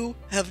Mary Lou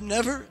have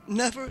never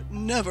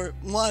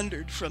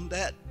wandered from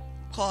that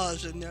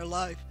cause in their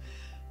life,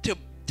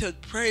 to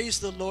praise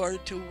the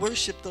Lord, to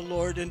worship the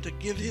Lord, and to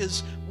give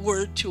his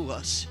word to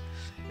us.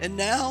 And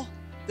now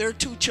their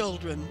two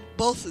children,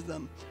 both of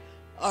them,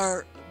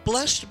 are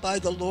blessed by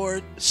the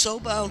Lord so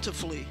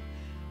bountifully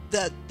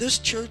that this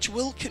church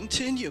will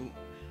continue.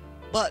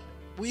 But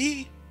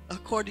we,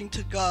 according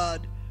to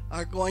God,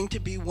 are going to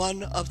be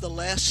one of the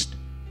last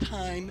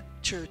time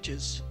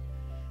churches.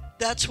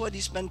 That's what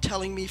he's been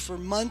telling me for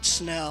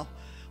months now.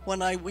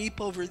 When I weep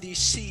over these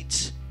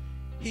seats,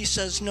 he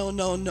says, no,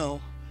 no,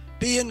 no.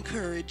 Be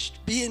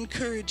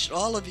encouraged,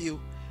 all of you,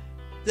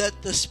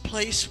 that this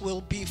place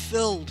will be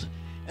filled,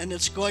 and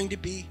it's going to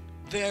be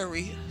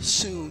very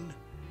soon,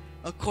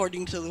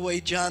 according to the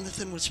way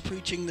Jonathan was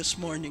preaching this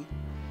morning.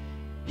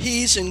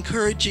 He's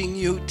encouraging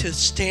you to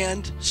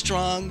stand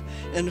strong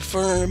and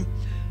firm,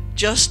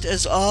 just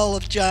as all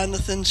of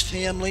Jonathan's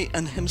family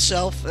and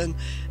himself and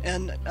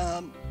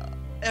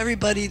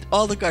everybody,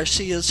 all the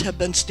Garcias have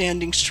been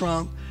standing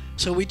strong.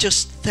 So we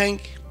just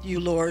thank you,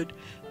 Lord,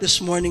 this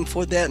morning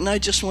for that. And I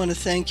just want to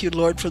thank you,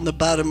 Lord, from the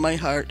bottom of my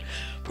heart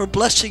for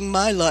blessing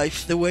my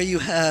life the way you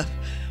have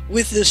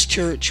with this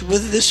church,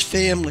 with this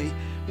family,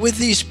 with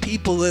these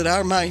people that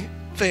are my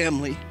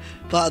family,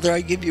 Father,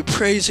 I give you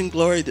praise and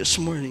glory this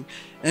morning.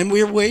 And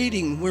we're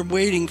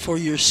waiting for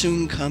your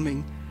soon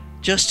coming,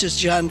 just as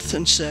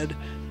Jonathan said.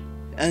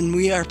 And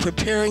we are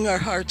preparing our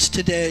hearts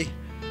today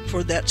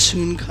for that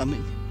soon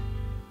coming.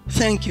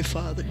 Thank you,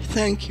 Father.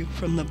 Thank you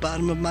from the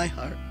bottom of my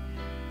heart.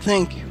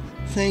 Thank you.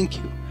 Thank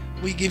you.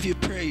 We give you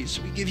praise.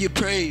 We give you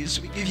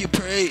praise. We give you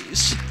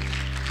praise.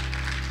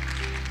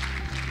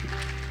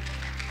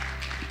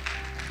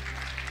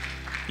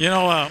 You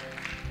know, I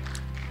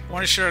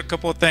want to share a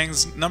couple of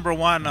things. Number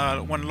one,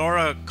 when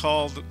Laura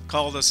called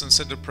us and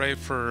said to pray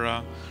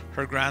for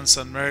her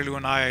grandson, Mary Lou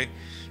and I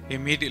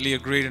immediately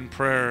agreed in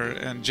prayer,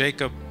 and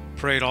Jacob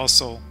prayed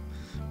also.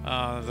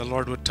 The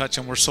Lord would touch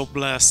him. We're so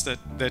blessed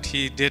that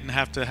he didn't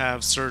have to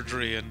have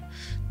surgery and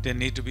didn't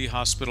need to be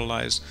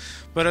hospitalized.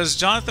 But as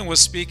Jonathan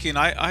was speaking,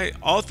 I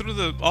all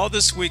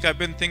this week I've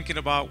been thinking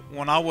about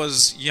when I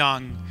was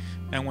young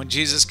and when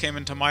Jesus came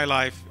into my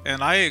life,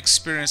 and I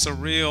experienced a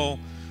real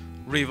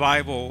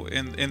revival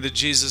in the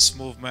Jesus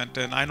movement.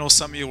 And I know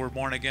some of you were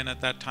born again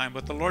at that time,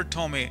 but the Lord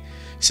told me,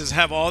 he says,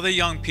 have all the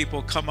young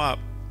people come up,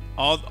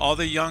 all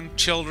the young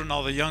children,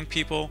 all the young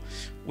people.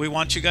 We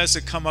want you guys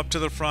to come up to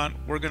the front.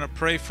 We're going to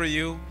pray for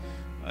you.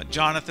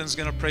 Jonathan's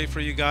going to pray for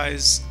you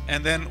guys.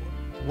 And then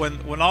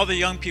when all the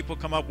young people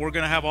come up, we're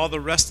going to have all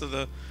the rest of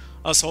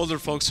us older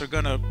folks are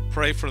going to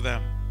pray for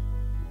them.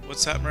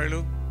 What's that, Mary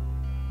Lou?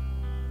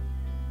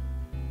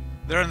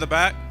 They're in the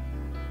back?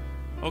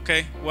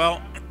 Okay,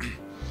 well,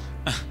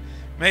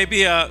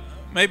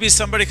 maybe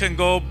somebody can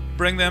go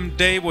bring them.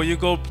 Dave, will you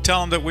go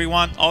tell them that we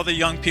want all the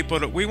young people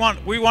we want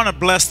to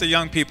bless the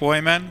young people,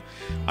 amen?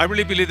 I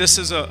really believe this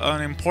is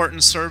an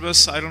important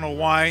service. I don't know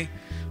why.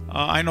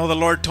 I know the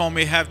Lord told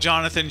me have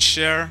Jonathan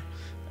share,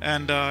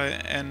 and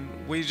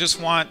we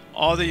just want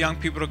all the young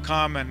people to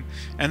come, and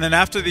then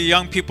after the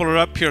young people are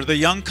up here, the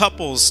young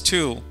couples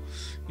too.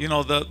 You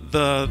know,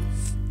 the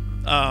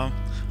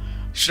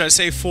should I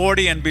say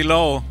 40 and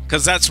below,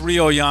 because that's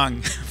real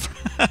young.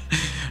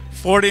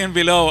 40 and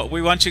below,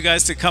 we want you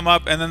guys to come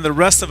up, and then the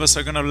rest of us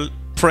are going to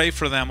pray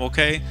for them,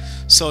 okay?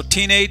 So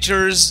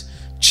teenagers,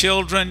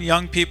 children,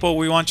 young people,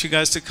 we want you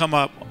guys to come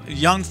up.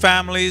 Young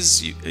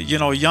families, you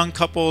know, young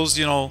couples,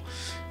 you know,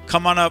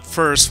 come on up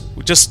first.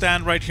 Just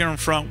stand right here in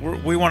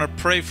front. We want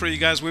to pray for you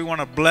guys. We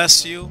want to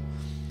bless you,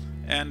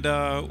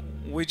 and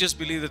we just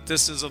believe that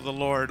this is of the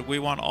Lord. We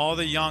want all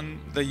the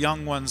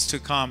young ones to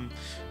come.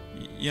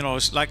 You know,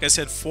 like I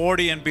said,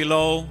 40 and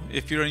below.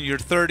 If you're in your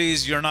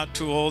 30s, you're not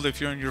too old. If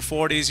you're in your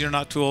 40s, you're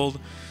not too old.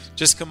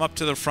 Just come up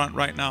to the front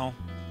right now.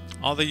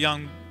 All the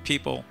young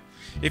people.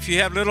 If you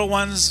have little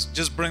ones,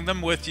 just bring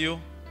them with you.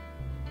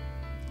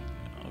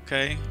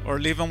 Okay? Or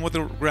leave them with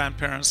the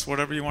grandparents,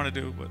 whatever you want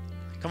to do. But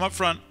come up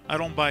front. I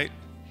don't bite.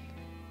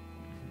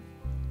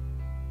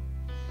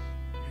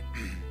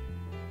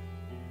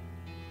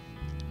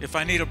 If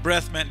I need a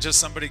breath mint, just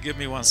somebody give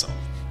me one. So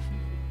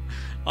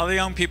all the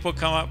young people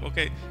come up.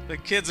 Okay, the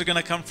kids are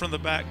gonna come from the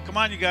back. Come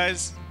on, you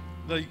guys.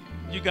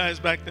 You guys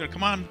back there.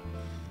 Come on.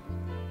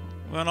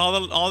 And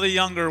all the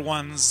younger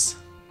ones.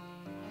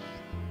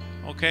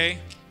 Okay,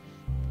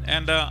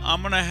 and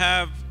I'm gonna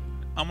have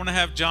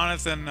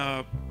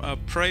Jonathan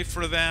pray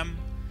for them,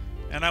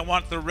 and I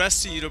want the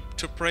rest of you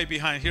to pray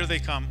behind. Here they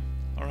come.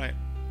 All right.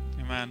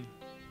 Amen.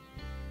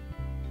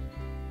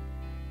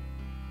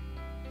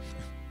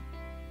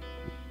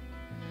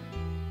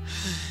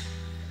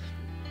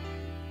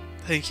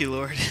 Thank you,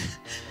 Lord.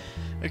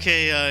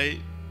 Okay,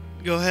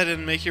 go ahead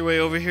and make your way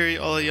over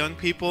here, all the young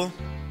people.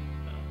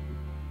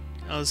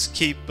 I'll just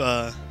keep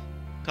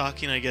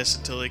talking, I guess,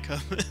 until they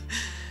come.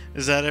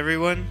 Is that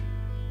everyone?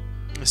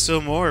 There's still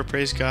more,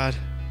 praise God.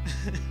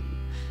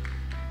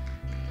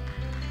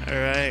 All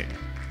right.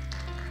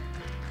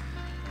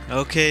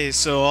 Okay,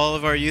 so all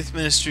of our youth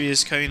ministry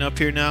is coming up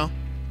here now.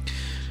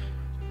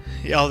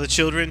 Yeah, all the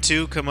children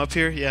too, come up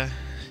here. Yeah,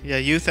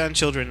 youth and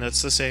children,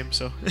 that's the same,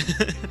 so.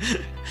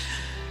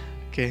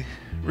 Okay,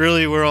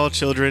 really, we're all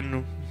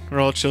children. We're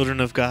all children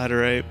of God, all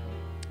right?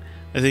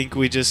 I think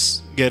we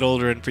just get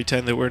older and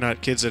pretend that we're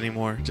not kids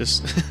anymore.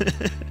 Just,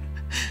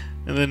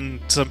 and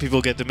then some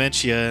people get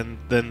dementia, and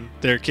then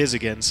they're kids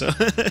again. So,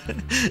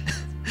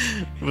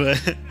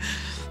 but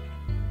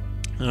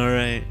all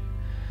right.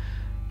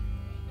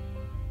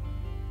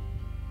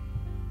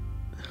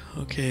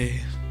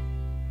 Okay,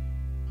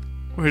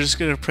 we're just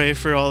gonna pray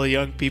for all the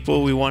young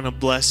people. We want to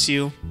bless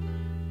you.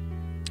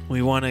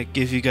 We want to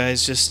give you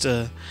guys just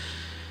a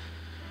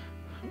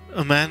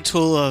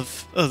mantle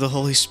of the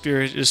Holy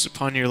Spirit just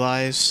upon your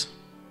lives.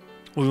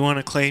 We want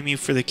to claim you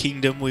for the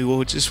kingdom. We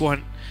will just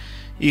want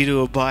you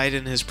to abide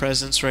in His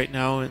presence right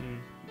now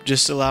and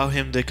just allow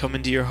Him to come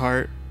into your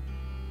heart.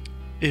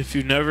 If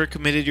you've never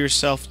committed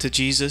yourself to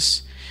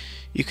Jesus,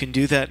 you can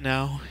do that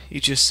now.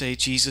 You just say,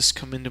 Jesus,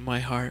 come into my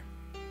heart.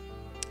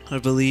 I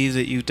believe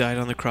that you died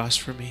on the cross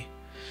for me,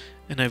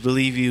 and I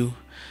believe you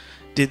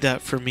did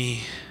that for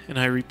me, and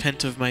I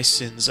repent of my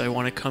sins. I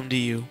want to come to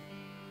you.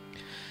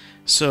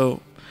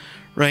 So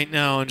right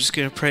now, I'm just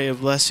going to pray a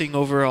blessing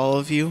over all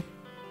of you.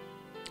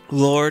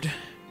 Lord,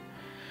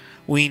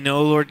 We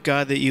know, Lord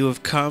God, that you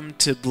have come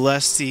to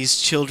bless these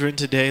children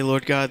today,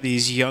 Lord God,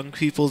 these young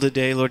people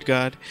today, Lord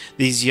God,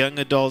 these young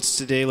adults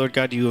today, Lord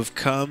God. You have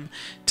come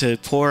to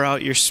pour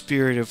out your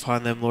Spirit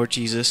upon them, Lord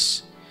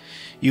Jesus.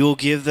 You will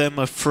give them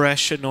a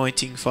fresh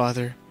anointing,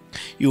 Father.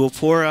 You will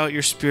pour out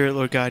your Spirit,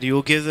 Lord God. You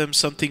will give them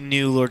something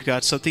new, Lord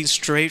God, something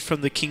straight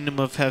from the kingdom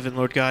of heaven,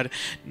 Lord God.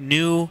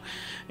 New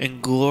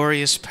and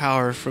glorious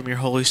power from your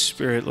Holy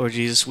Spirit, Lord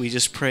Jesus. We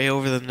just pray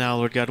over them now,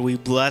 Lord God. We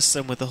bless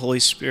them with the Holy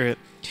Spirit.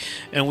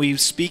 And we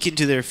speak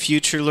into their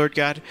future, Lord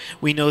God.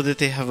 We know that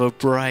they have a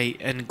bright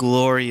and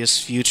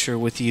glorious future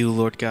with you,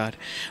 Lord God.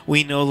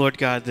 We know, Lord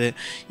God, that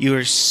you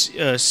are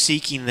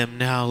seeking them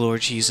now,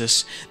 Lord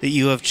Jesus, that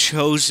you have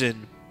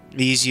chosen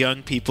these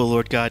young people,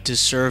 Lord God, to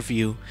serve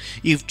you.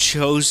 You've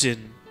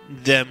chosen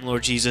them,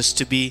 Lord Jesus,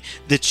 to be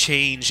the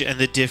change and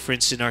the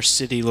difference in our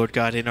city, Lord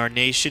God, in our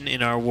nation,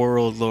 in our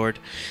world, Lord.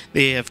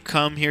 They have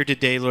come here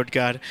today, Lord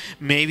God.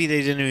 Maybe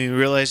they didn't even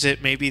realize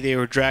it. Maybe they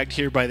were dragged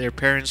here by their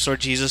parents, Lord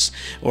Jesus,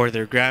 or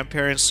their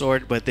grandparents,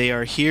 Lord, but they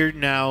are here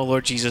now,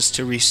 Lord Jesus,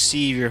 to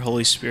receive your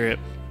Holy Spirit,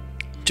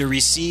 to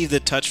receive the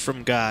touch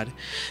from God,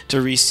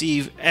 to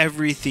receive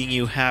everything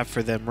you have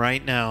for them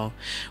right now.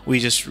 We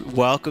just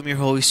welcome your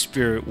Holy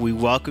Spirit. We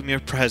welcome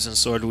your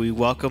presence, Lord. We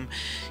welcome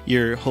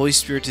your Holy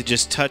Spirit to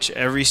just touch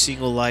every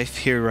single life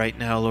here right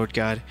now, Lord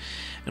God.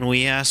 And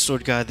we ask,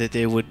 Lord God, that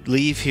they would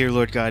leave here,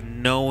 Lord God,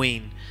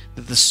 knowing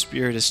that the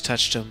Spirit has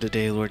touched them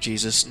today, Lord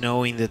Jesus,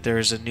 knowing that there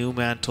is a new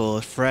mantle,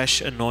 a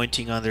fresh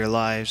anointing on their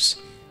lives.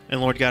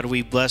 And Lord God,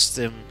 we bless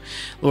them.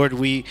 Lord,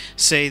 we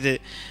say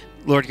that,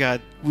 Lord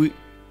God,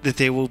 that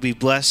they will be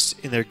blessed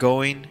in their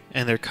going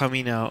and their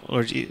coming out,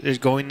 Lord. They're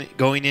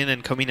going in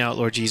and coming out,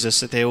 Lord Jesus.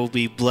 That they will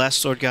be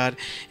blessed, Lord God,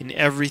 in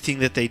everything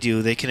that they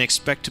do. They can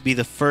expect to be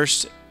the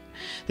first.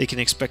 They can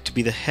expect to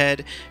be the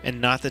head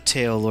and not the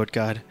tail, Lord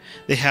God.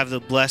 They have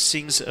the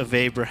blessings of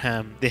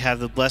Abraham. They have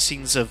the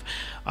blessings of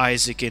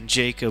Isaac and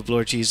Jacob,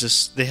 Lord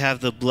Jesus. They have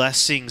the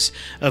blessings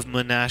of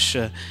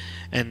Manasseh,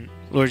 and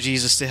Lord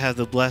Jesus, they have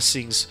the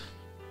blessings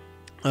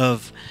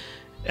of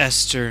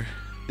Esther.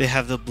 They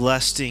have the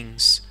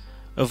blessings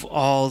of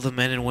all the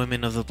men and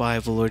women of the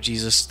Bible, Lord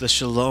Jesus. The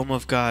shalom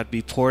of God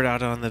be poured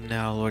out on them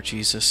now, Lord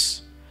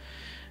Jesus.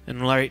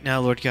 And right now,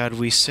 Lord God,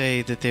 we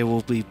say that they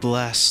will be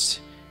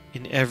blessed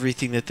in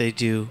everything that they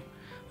do,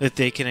 that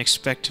they can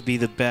expect to be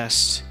the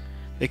best.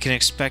 They can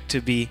expect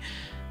to be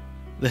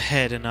the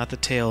head and not the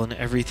tail in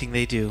everything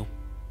they do.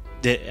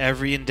 That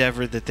every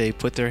endeavor that they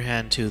put their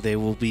hand to, they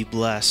will be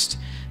blessed.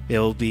 They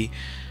will be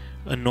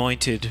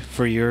anointed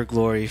for your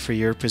glory, for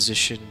your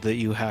position that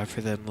you have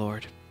for them,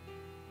 Lord.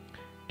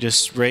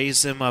 Just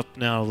raise them up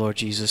now, Lord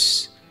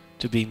Jesus,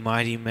 to be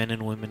mighty men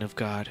and women of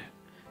God,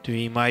 to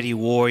be mighty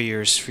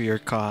warriors for your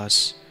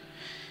cause.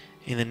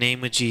 In the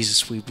name of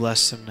Jesus, we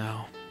bless them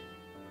now.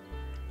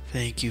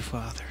 Thank you,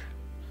 Father.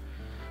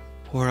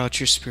 Pour out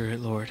your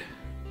Spirit, Lord.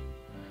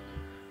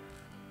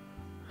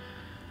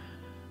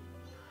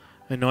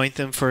 Anoint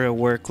them for a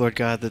work, Lord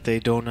God, that they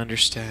don't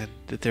understand,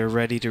 that they're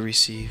ready to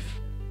receive.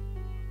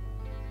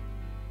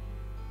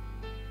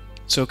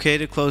 It's okay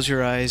to close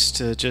your eyes,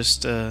 to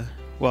just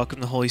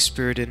welcome the Holy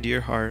Spirit into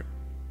your heart.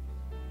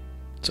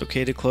 It's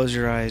okay to close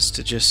your eyes,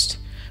 to just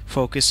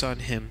focus on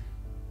Him.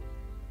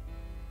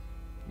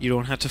 You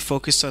don't have to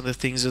focus on the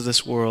things of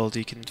this world.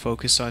 You can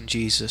focus on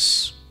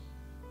Jesus.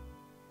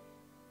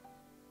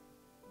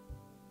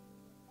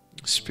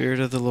 The Spirit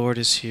of the Lord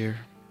is here.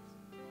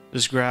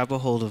 Just grab a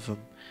hold of Him.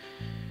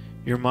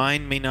 Your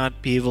mind may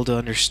not be able to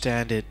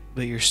understand it,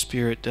 but your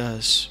spirit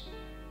does.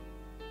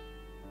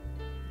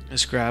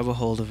 Just grab a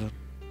hold of Him.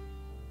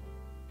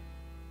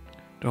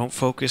 Don't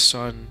focus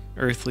on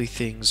earthly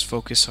things,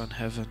 focus on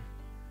heaven.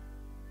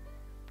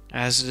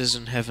 As it is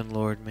in heaven,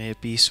 Lord, may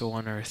it be so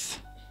on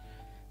earth.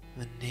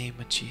 In the name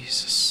of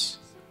Jesus.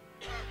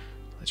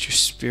 Let your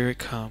Spirit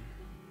come.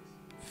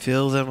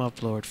 Fill them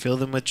up, Lord. Fill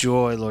them with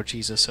joy, Lord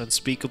Jesus.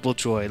 Unspeakable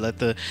joy. Let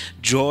the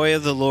joy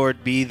of the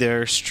Lord be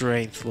their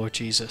strength, Lord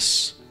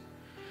Jesus.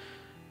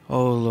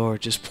 Oh,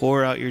 Lord, just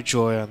pour out your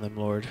joy on them,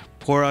 Lord.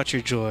 Pour out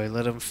your joy.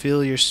 Let them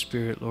feel your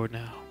Spirit, Lord,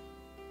 now.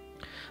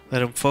 Let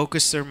them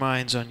focus their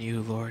minds on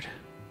you, Lord.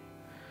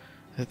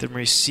 Let them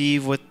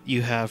receive what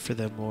you have for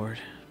them, Lord.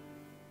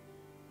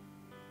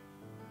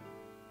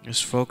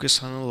 Just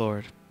focus on the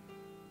Lord.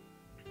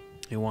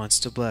 He wants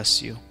to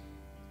bless you.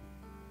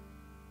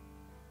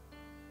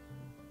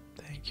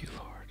 Thank you,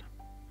 Lord.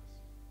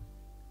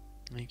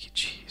 Thank you,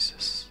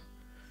 Jesus.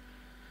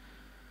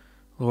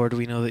 Lord,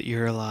 we know that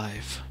you're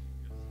alive.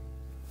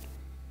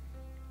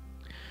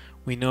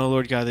 We know,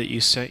 Lord God, that you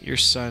sent your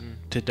Son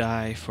to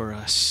die for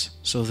us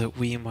so that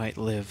we might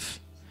live.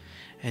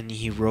 And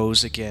He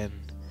rose again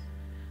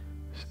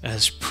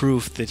as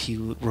proof that He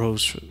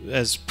rose,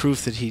 as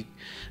proof that He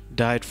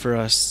died for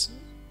us.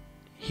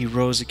 He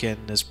rose again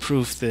as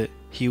proof that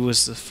He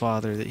was the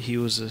Father, that He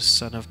was the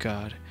Son of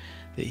God,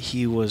 that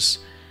He was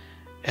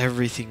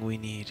everything we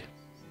need.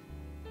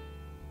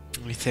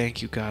 We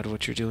thank you, God,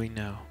 what you're doing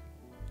now.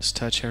 Just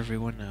touch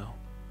everyone now.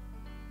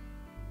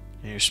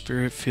 May your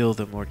Spirit fill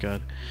them, Lord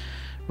God.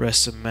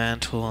 Rest a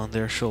mantle on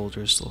their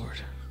shoulders, Lord.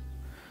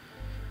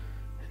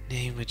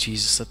 name of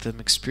Jesus, let them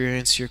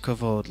experience your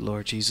kavod,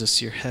 Lord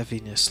Jesus, your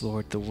heaviness,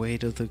 Lord, the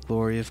weight of the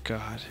glory of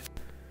God.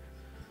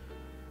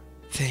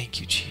 Thank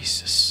you,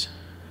 Jesus.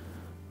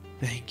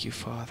 Thank you,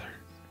 Father.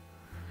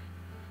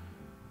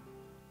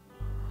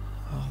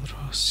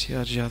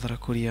 Ya jadra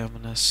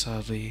kuriamana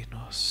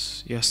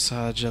savinos, ya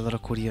sa jadra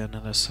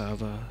kuriana na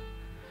sava.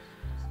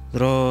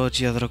 Dro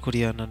jadra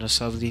kuriana na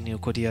savlino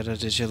kuriana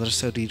de jadra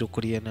sariro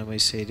kuriana mai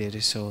sede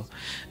so.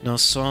 No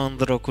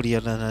sondro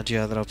kuriana na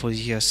jadra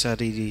posia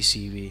sariri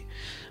sivi.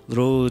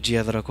 Dro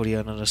jadra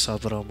kuriana na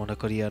savra mona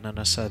kuriana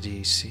na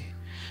sadisi.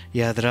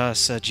 Yadra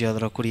sa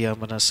jadra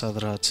kuriama na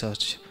sadra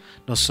touch.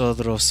 No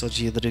sodro so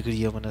jadra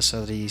kuriama na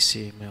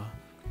sadisi meo.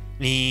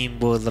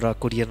 Imbodra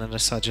kuriana na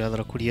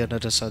sajadra kuriana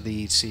na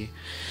sadisi.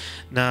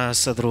 Na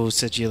sadro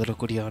sa jadra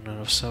kuriana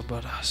na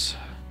sabarasa.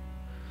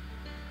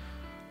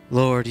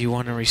 Lord, you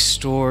want to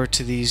restore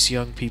to these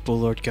young people,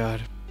 Lord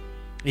God,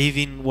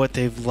 even what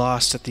they've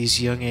lost at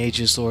these young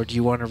ages, Lord.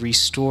 You want to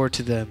restore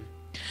to them.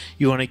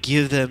 You want to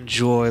give them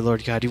joy,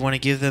 Lord God. You want to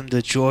give them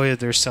the joy of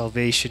their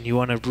salvation. You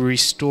want to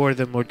restore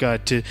them, Lord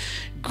God, to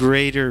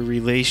greater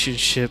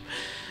relationship,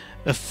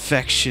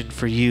 affection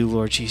for you,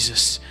 Lord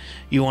Jesus.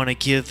 You want to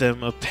give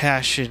them a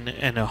passion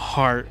and a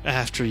heart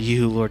after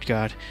you, Lord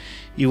God.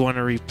 You want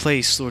to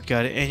replace, Lord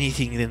God,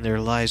 anything in their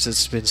lives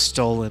that's been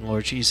stolen,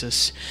 Lord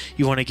Jesus.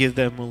 You want to give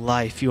them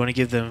life. You want to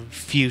give them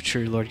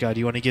future, Lord God.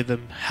 You want to give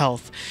them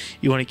health.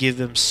 You want to give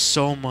them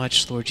so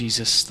much, Lord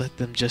Jesus. Let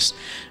them just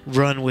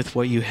run with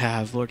what you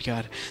have, Lord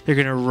God. They're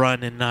going to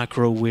run and not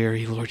grow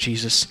weary, Lord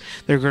Jesus.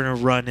 They're going to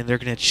run and they're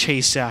going to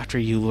chase after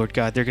you, Lord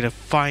God. They're going to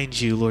find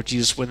you, Lord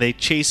Jesus. When they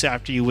chase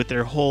after you with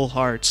their whole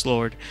hearts,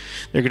 Lord,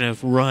 they're going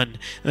to run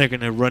and they're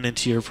going to run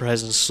into your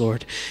presence,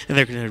 Lord. And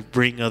they're going to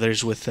bring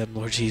others with them,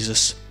 Lord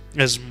Jesus.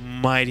 As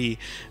mighty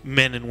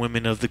men and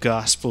women of the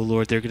gospel,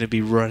 Lord, they're going to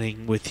be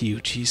running with you,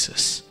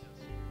 Jesus.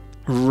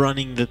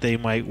 Running that they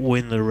might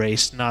win the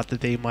race, not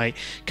that they might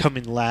come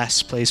in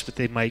last place, but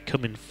they might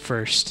come in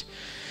first.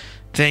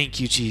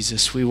 Thank you,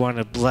 Jesus. We want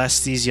to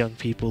bless these young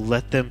people.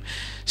 Let them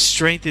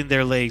strengthen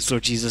their legs,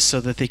 Lord Jesus, so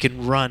that they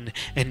can run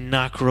and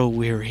not grow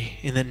weary.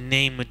 In the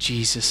name of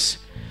Jesus,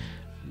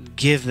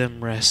 give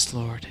them rest,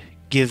 Lord.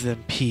 Give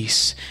them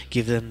peace.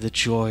 Give them the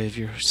joy of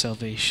your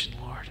salvation,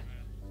 Lord.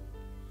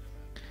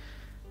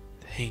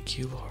 Thank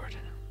you, Lord.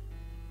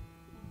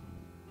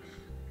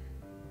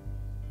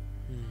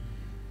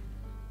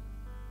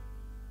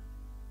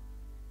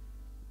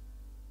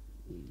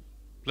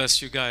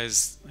 Bless you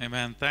guys.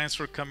 Amen. Thanks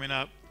for coming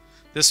up.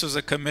 This was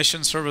a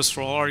commission service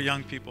for all our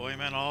young people.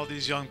 Amen. All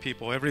these young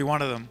people, every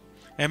one of them.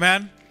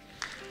 Amen.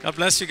 God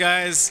bless you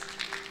guys.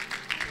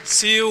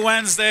 See you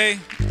Wednesday.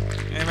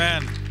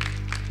 Amen.